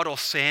with God or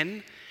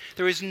sin.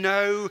 There is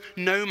no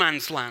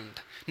man's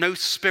land, no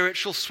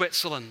spiritual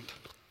Switzerland.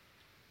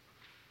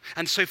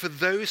 And so for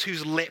those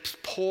whose lips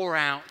pour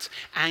out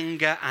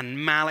anger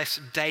and malice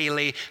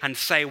daily and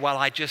say, well,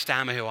 I just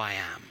am who I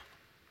am.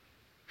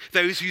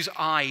 Those whose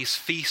eyes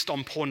feast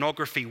on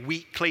pornography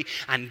weekly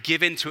and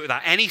give into it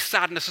without any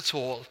sadness at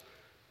all.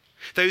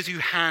 Those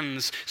whose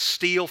hands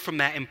steal from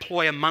their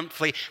employer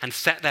monthly and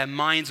set their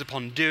minds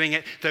upon doing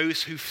it.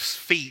 Those whose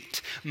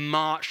feet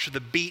march to the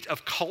beat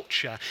of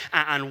culture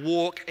and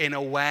walk in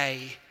a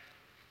way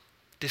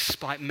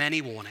despite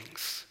many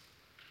warnings.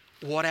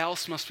 What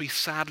else must we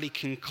sadly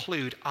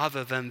conclude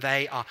other than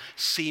they are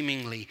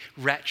seemingly,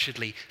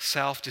 wretchedly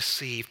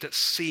self-deceived, that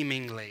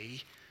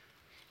seemingly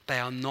they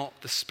are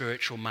not the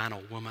spiritual man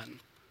or woman,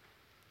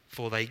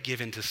 for they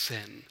give into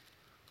sin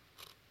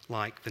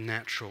like the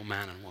natural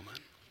man and woman.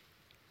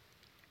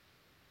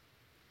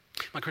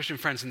 My Christian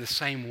friends, in the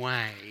same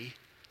way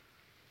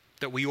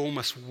that we all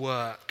must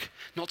work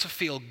not to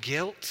feel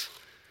guilt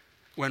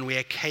when we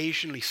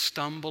occasionally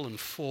stumble and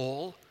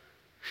fall,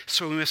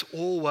 so we must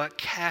all work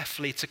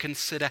carefully to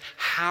consider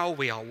how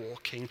we are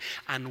walking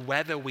and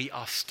whether we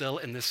are still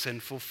in the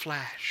sinful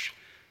flesh.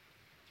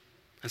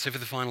 And so for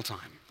the final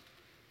time,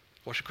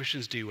 what should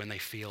Christians do when they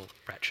feel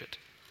wretched?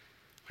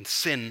 When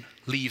sin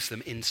leaves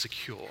them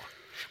insecure?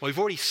 Well, we've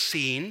already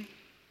seen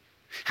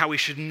how we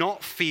should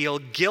not feel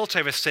guilt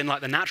over sin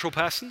like the natural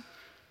person.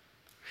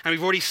 And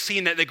we've already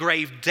seen that the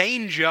grave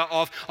danger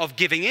of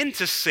giving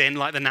into sin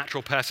like the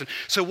natural person.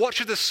 So what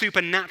should the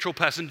supernatural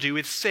person do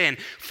with sin?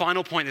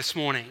 Final point this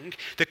morning,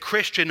 the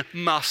Christian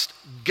must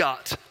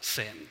gut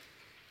sin.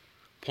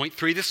 Point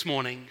 3 this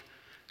morning,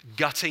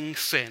 gutting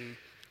sin, ?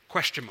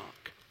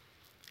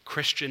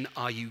 Christian,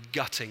 are you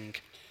gutting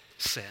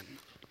sin?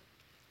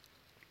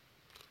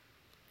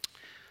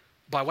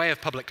 By way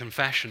of public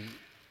confession,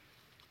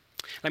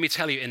 let me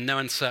tell you in no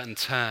uncertain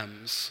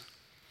terms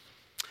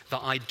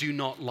that I do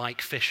not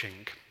like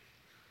fishing.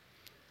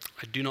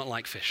 I do not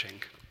like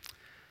fishing.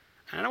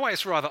 And in a way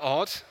it's rather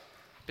odd,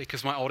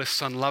 because my oldest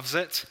son loves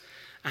it.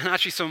 And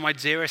actually some of my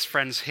dearest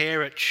friends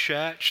here at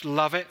church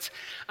love it.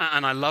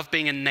 And I love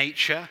being in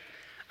nature.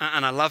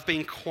 And I love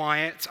being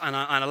quiet. And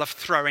I love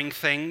throwing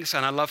things.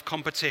 And I love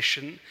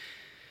competition.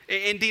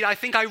 Indeed, I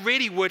think I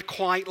really would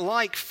quite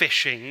like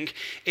fishing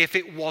if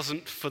it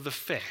wasn't for the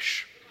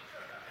fish.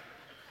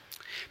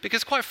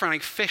 Because quite frankly,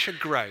 fish are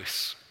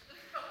gross.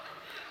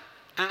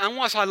 And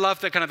whilst I love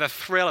the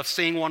thrill of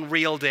seeing one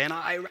reeled in,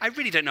 I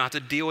really don't know how to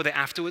deal with it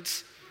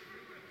afterwards.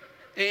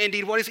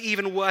 Indeed, what is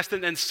even worse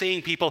than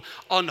seeing people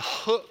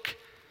unhook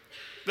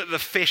the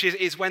fish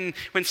is when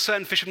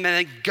certain fishermen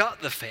then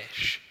gut the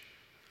fish.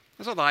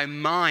 It's not that I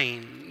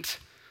mind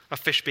a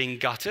fish being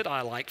gutted.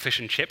 I like fish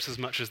and chips as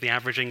much as the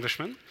average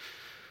Englishman.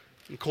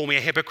 And call me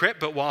a hypocrite,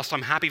 but whilst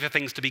I'm happy for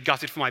things to be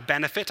gutted for my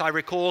benefit, I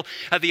recall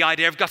the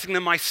idea of gutting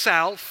them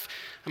myself,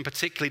 and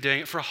particularly doing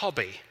it for a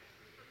hobby.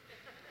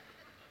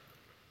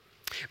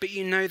 But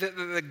you know that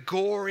the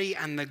gory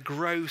and the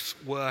gross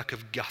work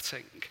of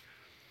gutting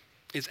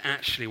is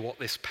actually what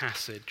this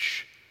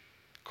passage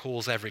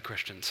calls every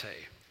Christian to.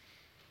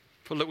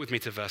 But look with me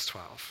to verse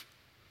 12.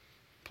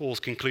 Paul's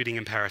concluding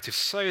imperative.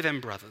 So then,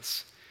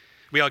 brothers,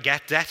 we are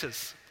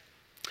debtors,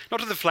 not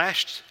to the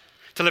flesh,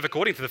 to live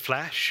according to the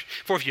flesh.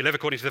 For if you live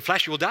according to the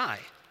flesh, you will die.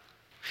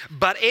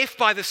 But if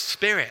by the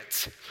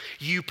Spirit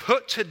you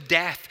put to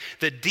death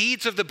the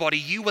deeds of the body,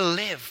 you will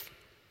live.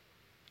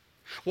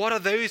 What are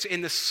those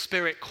in the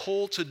Spirit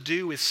called to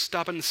do with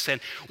stubborn sin?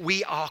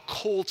 We are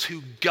called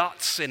to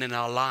gut sin in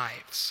our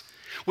lives.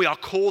 We are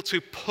called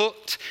to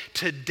put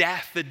to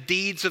death the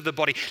deeds of the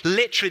body.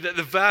 Literally, that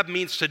the verb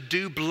means to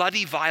do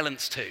bloody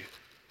violence to.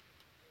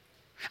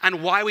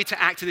 And why are we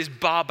to act in this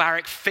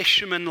barbaric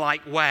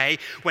fisherman-like way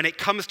when it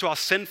comes to our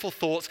sinful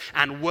thoughts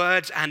and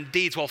words and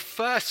deeds? Well,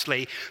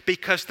 firstly,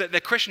 because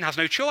the Christian has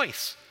no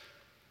choice.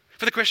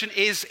 For the Christian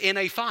is in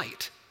a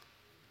fight.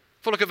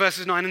 For look at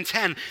verses 9 and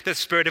 10. The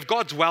Spirit of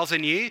God dwells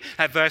in you,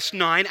 at verse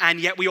 9, and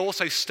yet we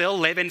also still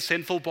live in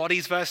sinful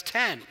bodies, verse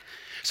 10.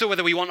 So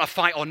whether we want a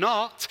fight or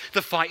not,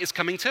 the fight is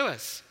coming to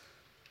us.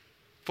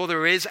 For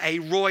there is a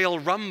royal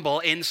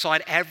rumble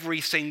inside every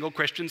single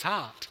Christian's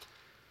heart.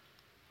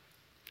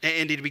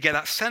 Indeed, we get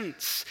that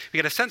sense. We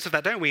get a sense of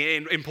that, don't we,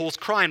 in Paul's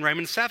cry in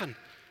Romans 7.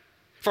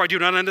 For I do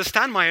not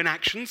understand my own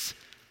actions.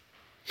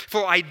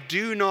 For I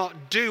do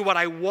not do what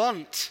I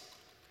want,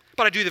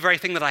 but I do the very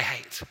thing that I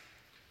hate.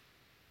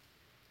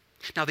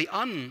 Now, the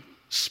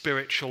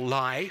unspiritual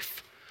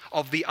life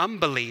of the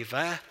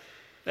unbeliever,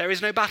 there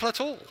is no battle at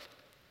all.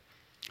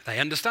 They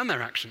understand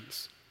their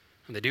actions,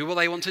 and they do what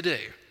they want to do,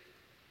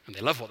 and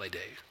they love what they do.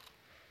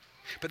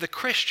 But the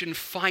Christian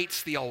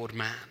fights the old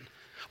man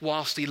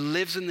whilst he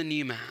lives in the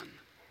new man.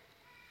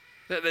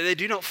 They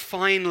do not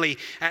finally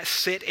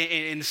sit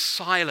in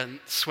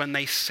silence when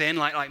they sin,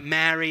 like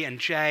Mary and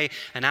Jay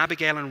and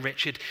Abigail and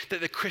Richard, that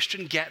the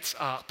Christian gets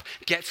up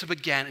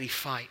again, and he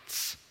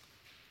fights.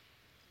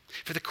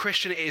 For the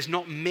Christian, it is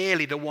not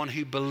merely the one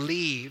who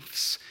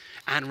believes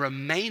and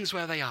remains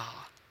where they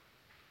are,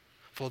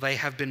 for they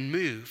have been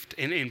moved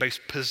in both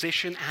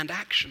position and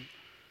action.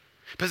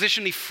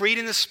 Positionally freed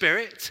in the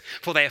Spirit,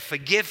 for they are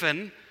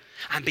forgiven,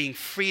 and being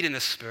freed in the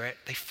Spirit,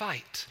 they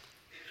fight.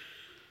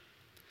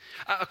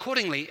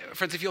 Accordingly,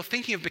 friends, if you're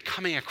thinking of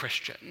becoming a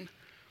Christian,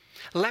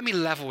 let me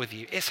level with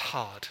you. It's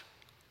hard.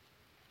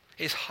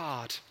 It's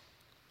hard.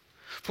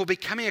 For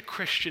becoming a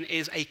Christian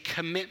is a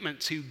commitment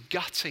to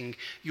gutting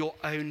your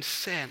own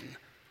sin.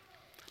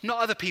 Not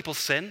other people's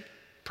sin,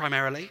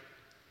 primarily,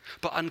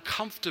 but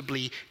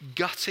uncomfortably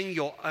gutting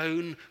your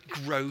own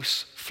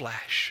gross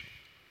flesh.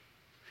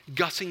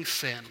 Gutting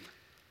sin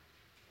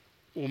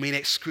will mean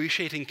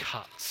excruciating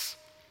cuts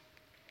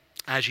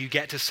as you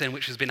get to sin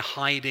which has been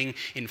hiding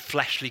in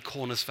fleshly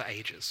corners for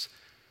ages.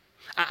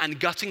 And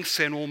gutting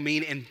sin will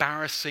mean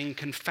embarrassing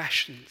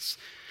confessions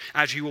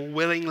as you will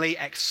willingly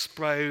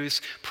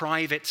expose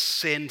private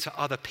sin to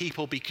other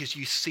people because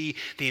you see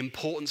the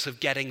importance of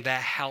getting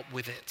their help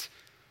with it.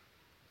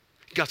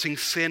 Gutting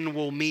sin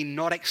will mean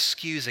not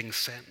excusing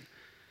sin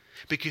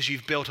because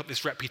you've built up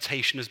this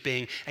reputation as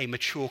being a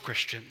mature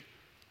Christian,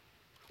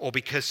 or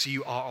because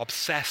you are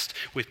obsessed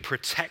with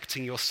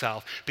protecting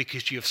yourself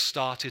because you have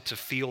started to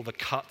feel the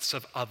cuts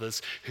of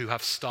others who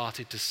have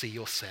started to see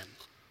your sin.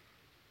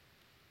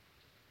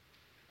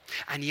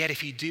 And yet,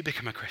 if you do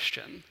become a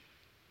Christian,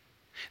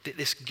 that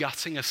this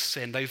gutting of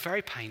sin, though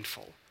very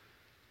painful,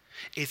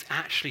 is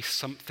actually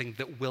something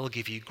that will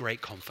give you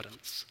great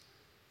confidence.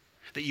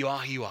 That you are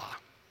who you are.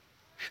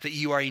 That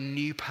you are a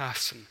new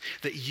person.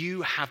 That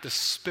you have the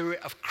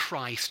Spirit of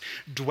Christ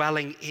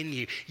dwelling in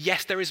you.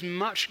 Yes, there is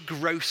much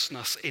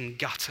grossness in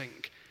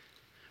gutting,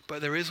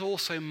 but there is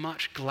also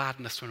much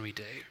gladness when we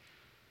do.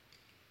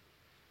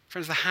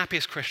 Friends, the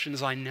happiest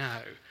Christians I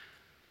know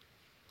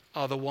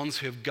are the ones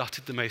who have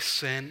gutted the most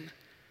sin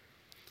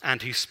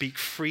and who speak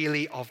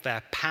freely of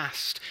their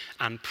past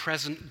and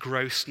present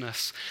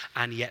grossness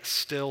and yet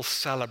still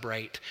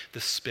celebrate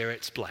the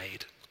Spirit's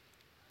blade.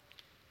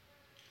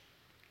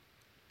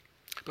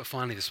 But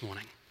finally this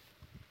morning,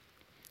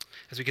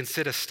 as we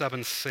consider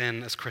stubborn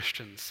sin as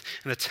Christians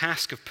and the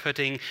task of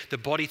putting the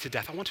body to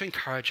death, I want to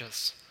encourage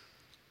us.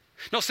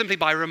 Not simply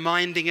by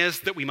reminding us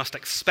that we must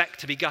expect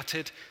to be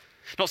gutted,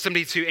 not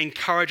simply to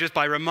encourage us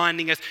by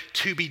reminding us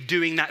to be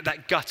doing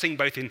that gutting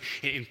both in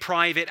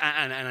private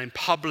and in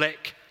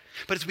public,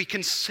 but as we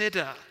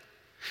consider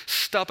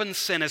stubborn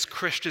sin as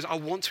Christians, I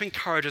want to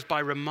encourage us by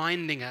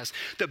reminding us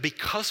that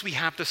because we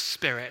have the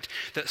Spirit,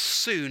 that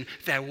soon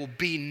there will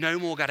be no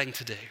more gutting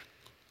to do.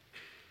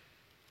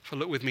 So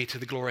look with me to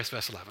the glorious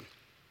verse 11,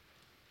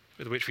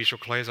 with which we shall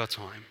close our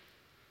time.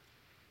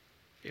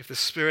 If the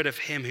Spirit of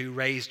him who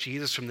raised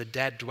Jesus from the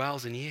dead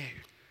dwells in you,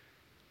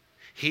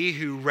 he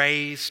who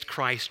raised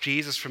Christ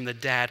Jesus from the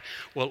dead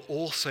will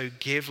also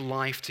give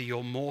life to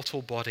your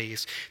mortal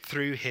bodies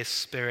through his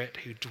Spirit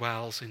who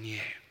dwells in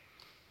you.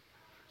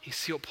 You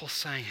see what Paul's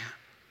saying here?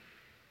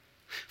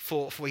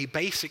 For he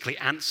basically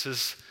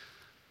answers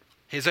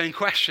his own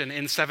question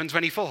in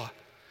 7:24.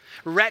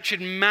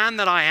 Wretched man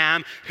that I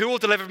am, who will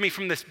deliver me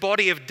from this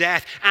body of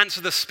death?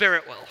 Answer, the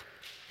Spirit will.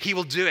 He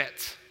will do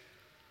it.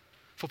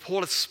 For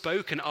Paul has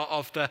spoken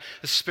of the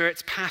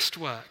Spirit's past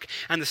work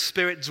and the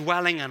Spirit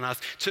dwelling in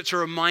us to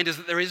remind us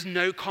that there is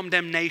no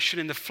condemnation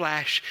in the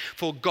flesh,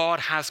 for God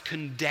has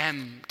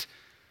condemned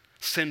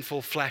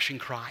sinful flesh in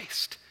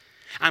Christ.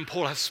 And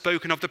Paul has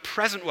spoken of the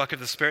present work of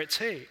the Spirit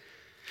too,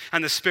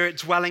 and the Spirit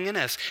dwelling in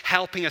us,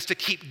 helping us to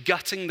keep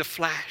gutting the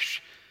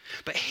flesh.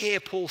 But here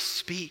Paul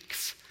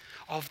speaks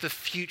of the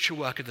future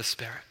work of the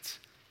Spirit.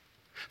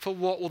 For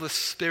what will the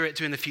Spirit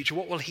do in the future?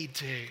 What will he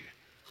do?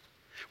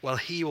 Well,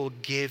 he will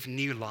give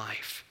new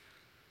life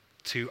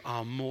to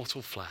our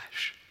mortal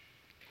flesh.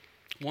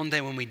 One day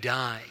when we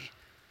die,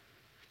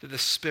 that the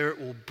Spirit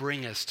will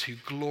bring us to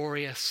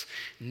glorious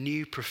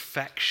new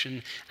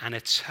perfection and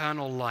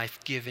eternal life,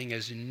 giving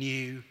us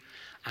new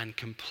and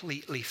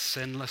completely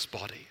sinless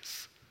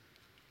bodies.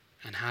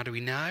 And how do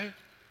we know?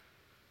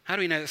 How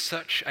do we know that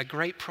such a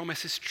great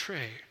promise is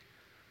true?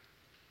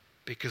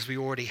 Because we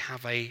already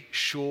have a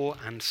sure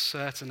and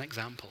certain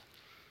example.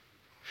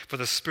 For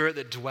the Spirit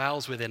that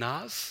dwells within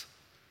us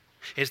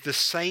is the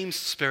same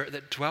Spirit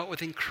that dwelt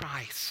within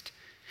Christ,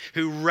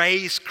 who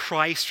raised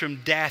Christ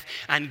from death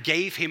and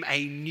gave him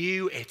a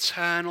new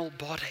eternal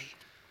body.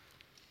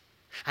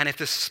 And if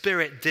the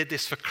Spirit did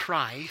this for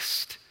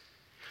Christ,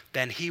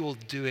 then he will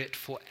do it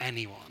for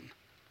anyone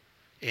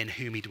in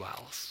whom he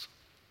dwells.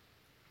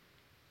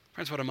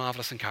 Friends, what a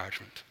marvelous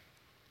encouragement.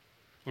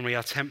 When we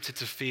are tempted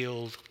to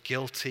feel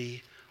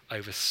guilty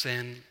over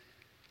sin,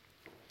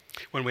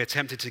 when we're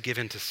tempted to give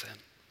in to sin,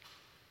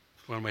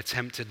 when we're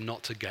tempted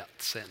not to gut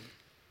sin,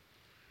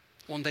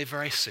 one day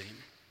very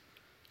soon,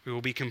 we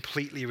will be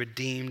completely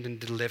redeemed and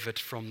delivered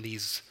from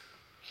these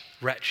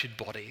wretched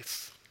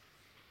bodies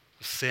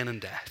of sin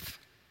and death.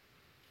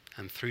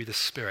 And through the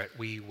Spirit,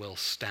 we will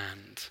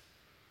stand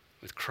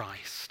with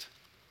Christ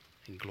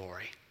in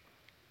glory.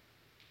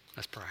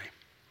 Let's pray.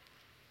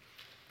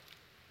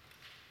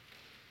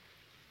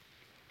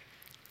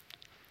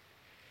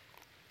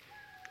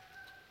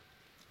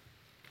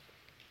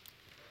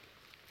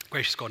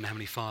 Gracious God and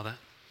Heavenly Father,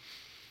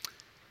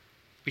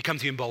 we come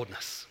to you in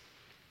boldness.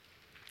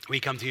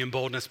 We come to you in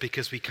boldness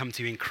because we come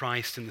to you in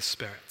Christ in the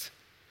Spirit,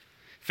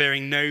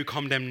 fearing no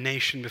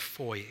condemnation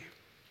before you,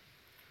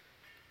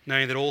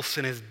 knowing that all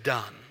sin is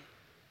done,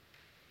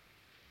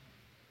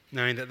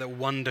 knowing that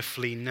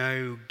wonderfully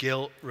no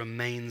guilt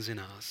remains in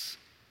us.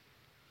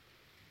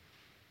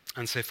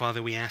 And so,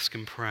 Father, we ask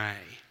and pray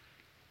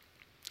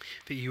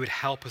that you would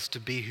help us to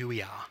be who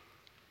we are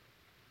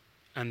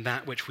and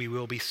that which we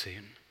will be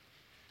soon.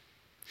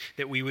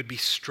 That we would be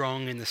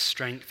strong in the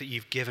strength that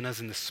you've given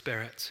us in the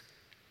Spirit.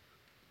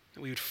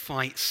 That we would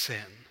fight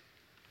sin,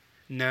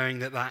 knowing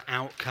that that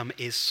outcome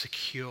is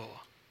secure.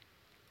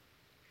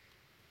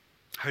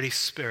 Holy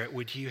Spirit,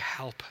 would you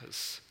help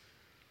us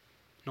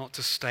not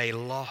to stay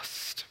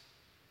lost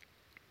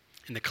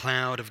in the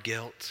cloud of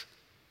guilt.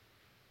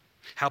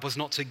 Help us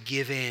not to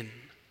give in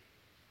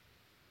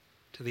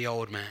to the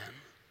old man.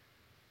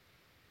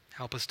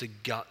 Help us to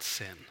gut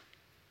sin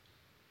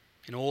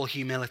in all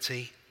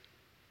humility,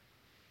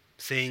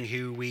 seeing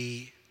who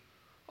we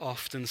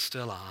often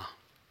still are,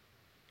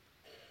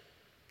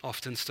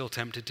 often still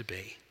tempted to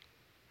be,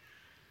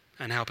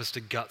 and help us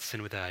to gut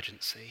sin with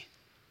urgency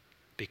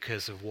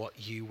because of what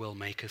you will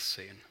make us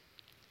soon.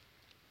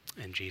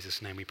 In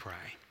Jesus' name we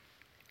pray.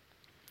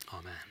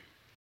 Amen.